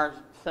in our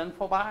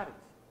sinful bodies.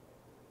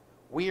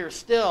 We are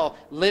still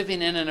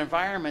living in an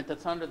environment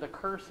that's under the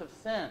curse of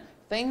sin.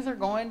 Things are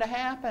going to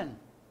happen.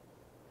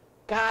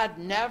 God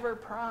never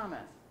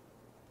promised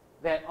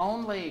that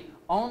only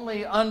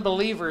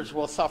unbelievers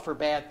will suffer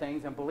bad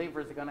things and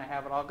believers are going to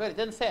have it all good. It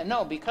didn't say it.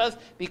 No, because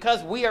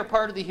we are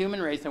part of the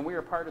human race and we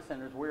are part of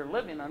sinners, we're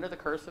living under the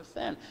curse of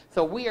sin.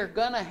 So we are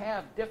going to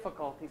have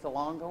difficulties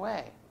along the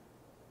way.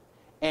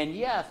 And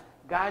yes,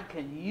 God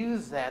can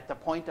use that to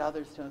point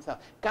others to himself.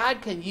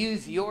 God can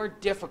use your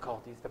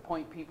difficulties to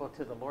point people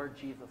to the Lord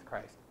Jesus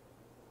Christ.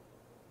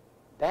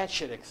 That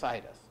should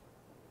excite us.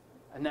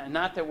 And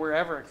not that we're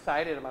ever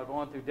excited about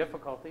going through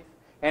difficulties.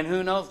 And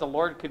who knows, the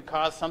Lord could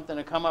cause something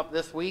to come up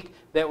this week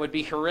that would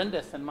be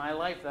horrendous in my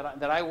life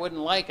that I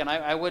wouldn't like and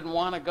I wouldn't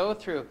want to go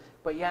through.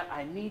 But yet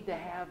I need to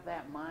have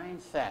that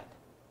mindset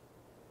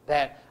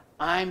that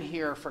I'm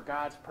here for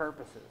God's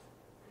purposes.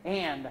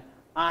 And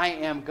I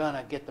am going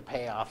to get the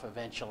payoff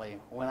eventually.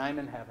 When I'm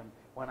in heaven,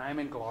 when I'm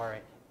in glory,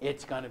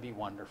 it's going to be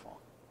wonderful.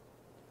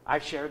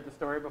 I've shared the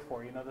story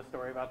before. You know the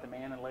story about the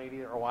man and lady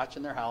that were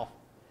watching their health.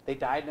 They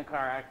died in a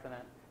car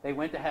accident. They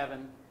went to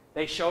heaven.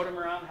 They showed him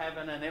around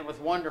heaven, and it was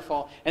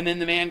wonderful. And then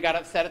the man got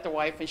upset at the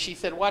wife, and she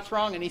said, "What's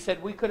wrong?" And he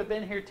said, "We could have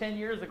been here 10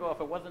 years ago if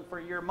it wasn't for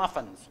your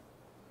muffins,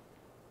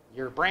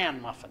 your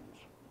bran muffins."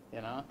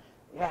 You know?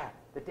 Yeah,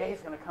 the day's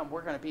going to come.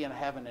 We're going to be in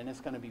heaven, and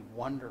it's going to be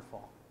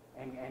wonderful.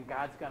 And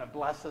God's going to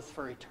bless us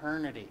for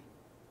eternity.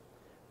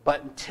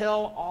 But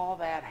until all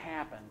that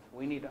happens,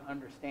 we need to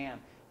understand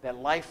that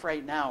life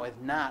right now is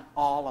not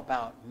all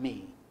about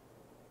me.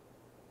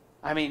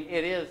 I mean,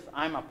 it is.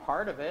 I'm a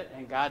part of it,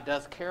 and God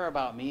does care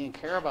about me and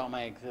care about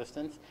my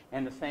existence,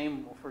 and the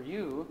same for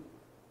you.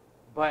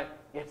 But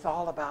it's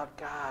all about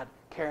God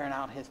carrying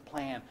out his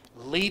plan,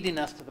 leading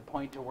us to the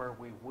point to where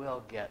we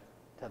will get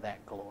to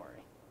that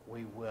glory.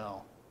 We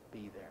will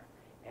be there.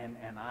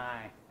 And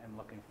I am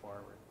looking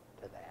forward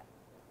to that.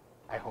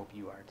 I hope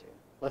you are too.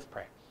 Let's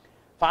pray.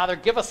 Father,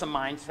 give us a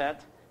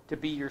mindset to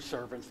be your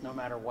servants no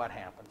matter what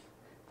happens.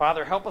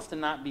 Father, help us to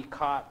not be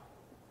caught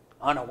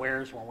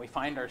unawares when we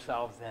find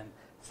ourselves in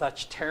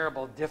such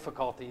terrible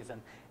difficulties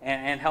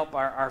and help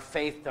our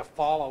faith to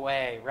fall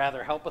away.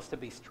 Rather, help us to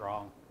be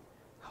strong.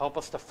 Help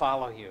us to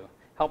follow you.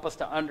 Help us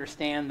to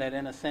understand that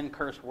in a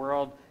sin-cursed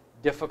world,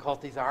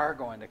 difficulties are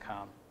going to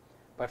come.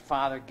 But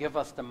Father, give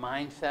us the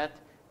mindset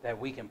that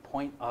we can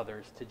point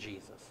others to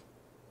Jesus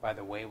by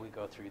the way we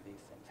go through these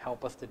things.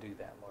 Help us to do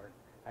that, Lord.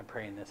 I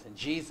pray in this in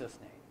Jesus'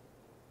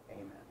 name.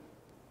 Amen.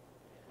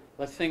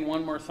 Let's sing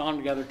one more song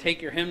together.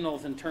 Take your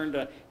hymnals and turn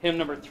to hymn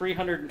number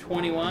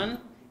 321,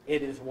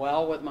 It Is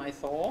Well With My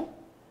Soul.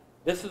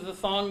 This is a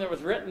song that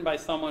was written by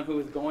someone who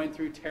was going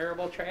through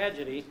terrible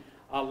tragedy,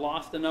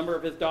 lost a number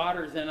of his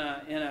daughters in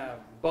a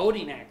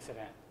boating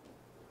accident,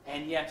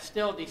 and yet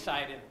still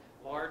decided,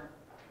 Lord,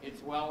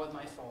 it's well with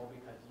my soul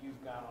because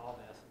you've got all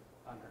this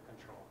under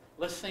control.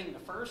 Let's sing the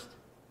first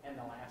and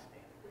the last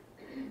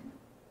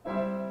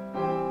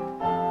stanza.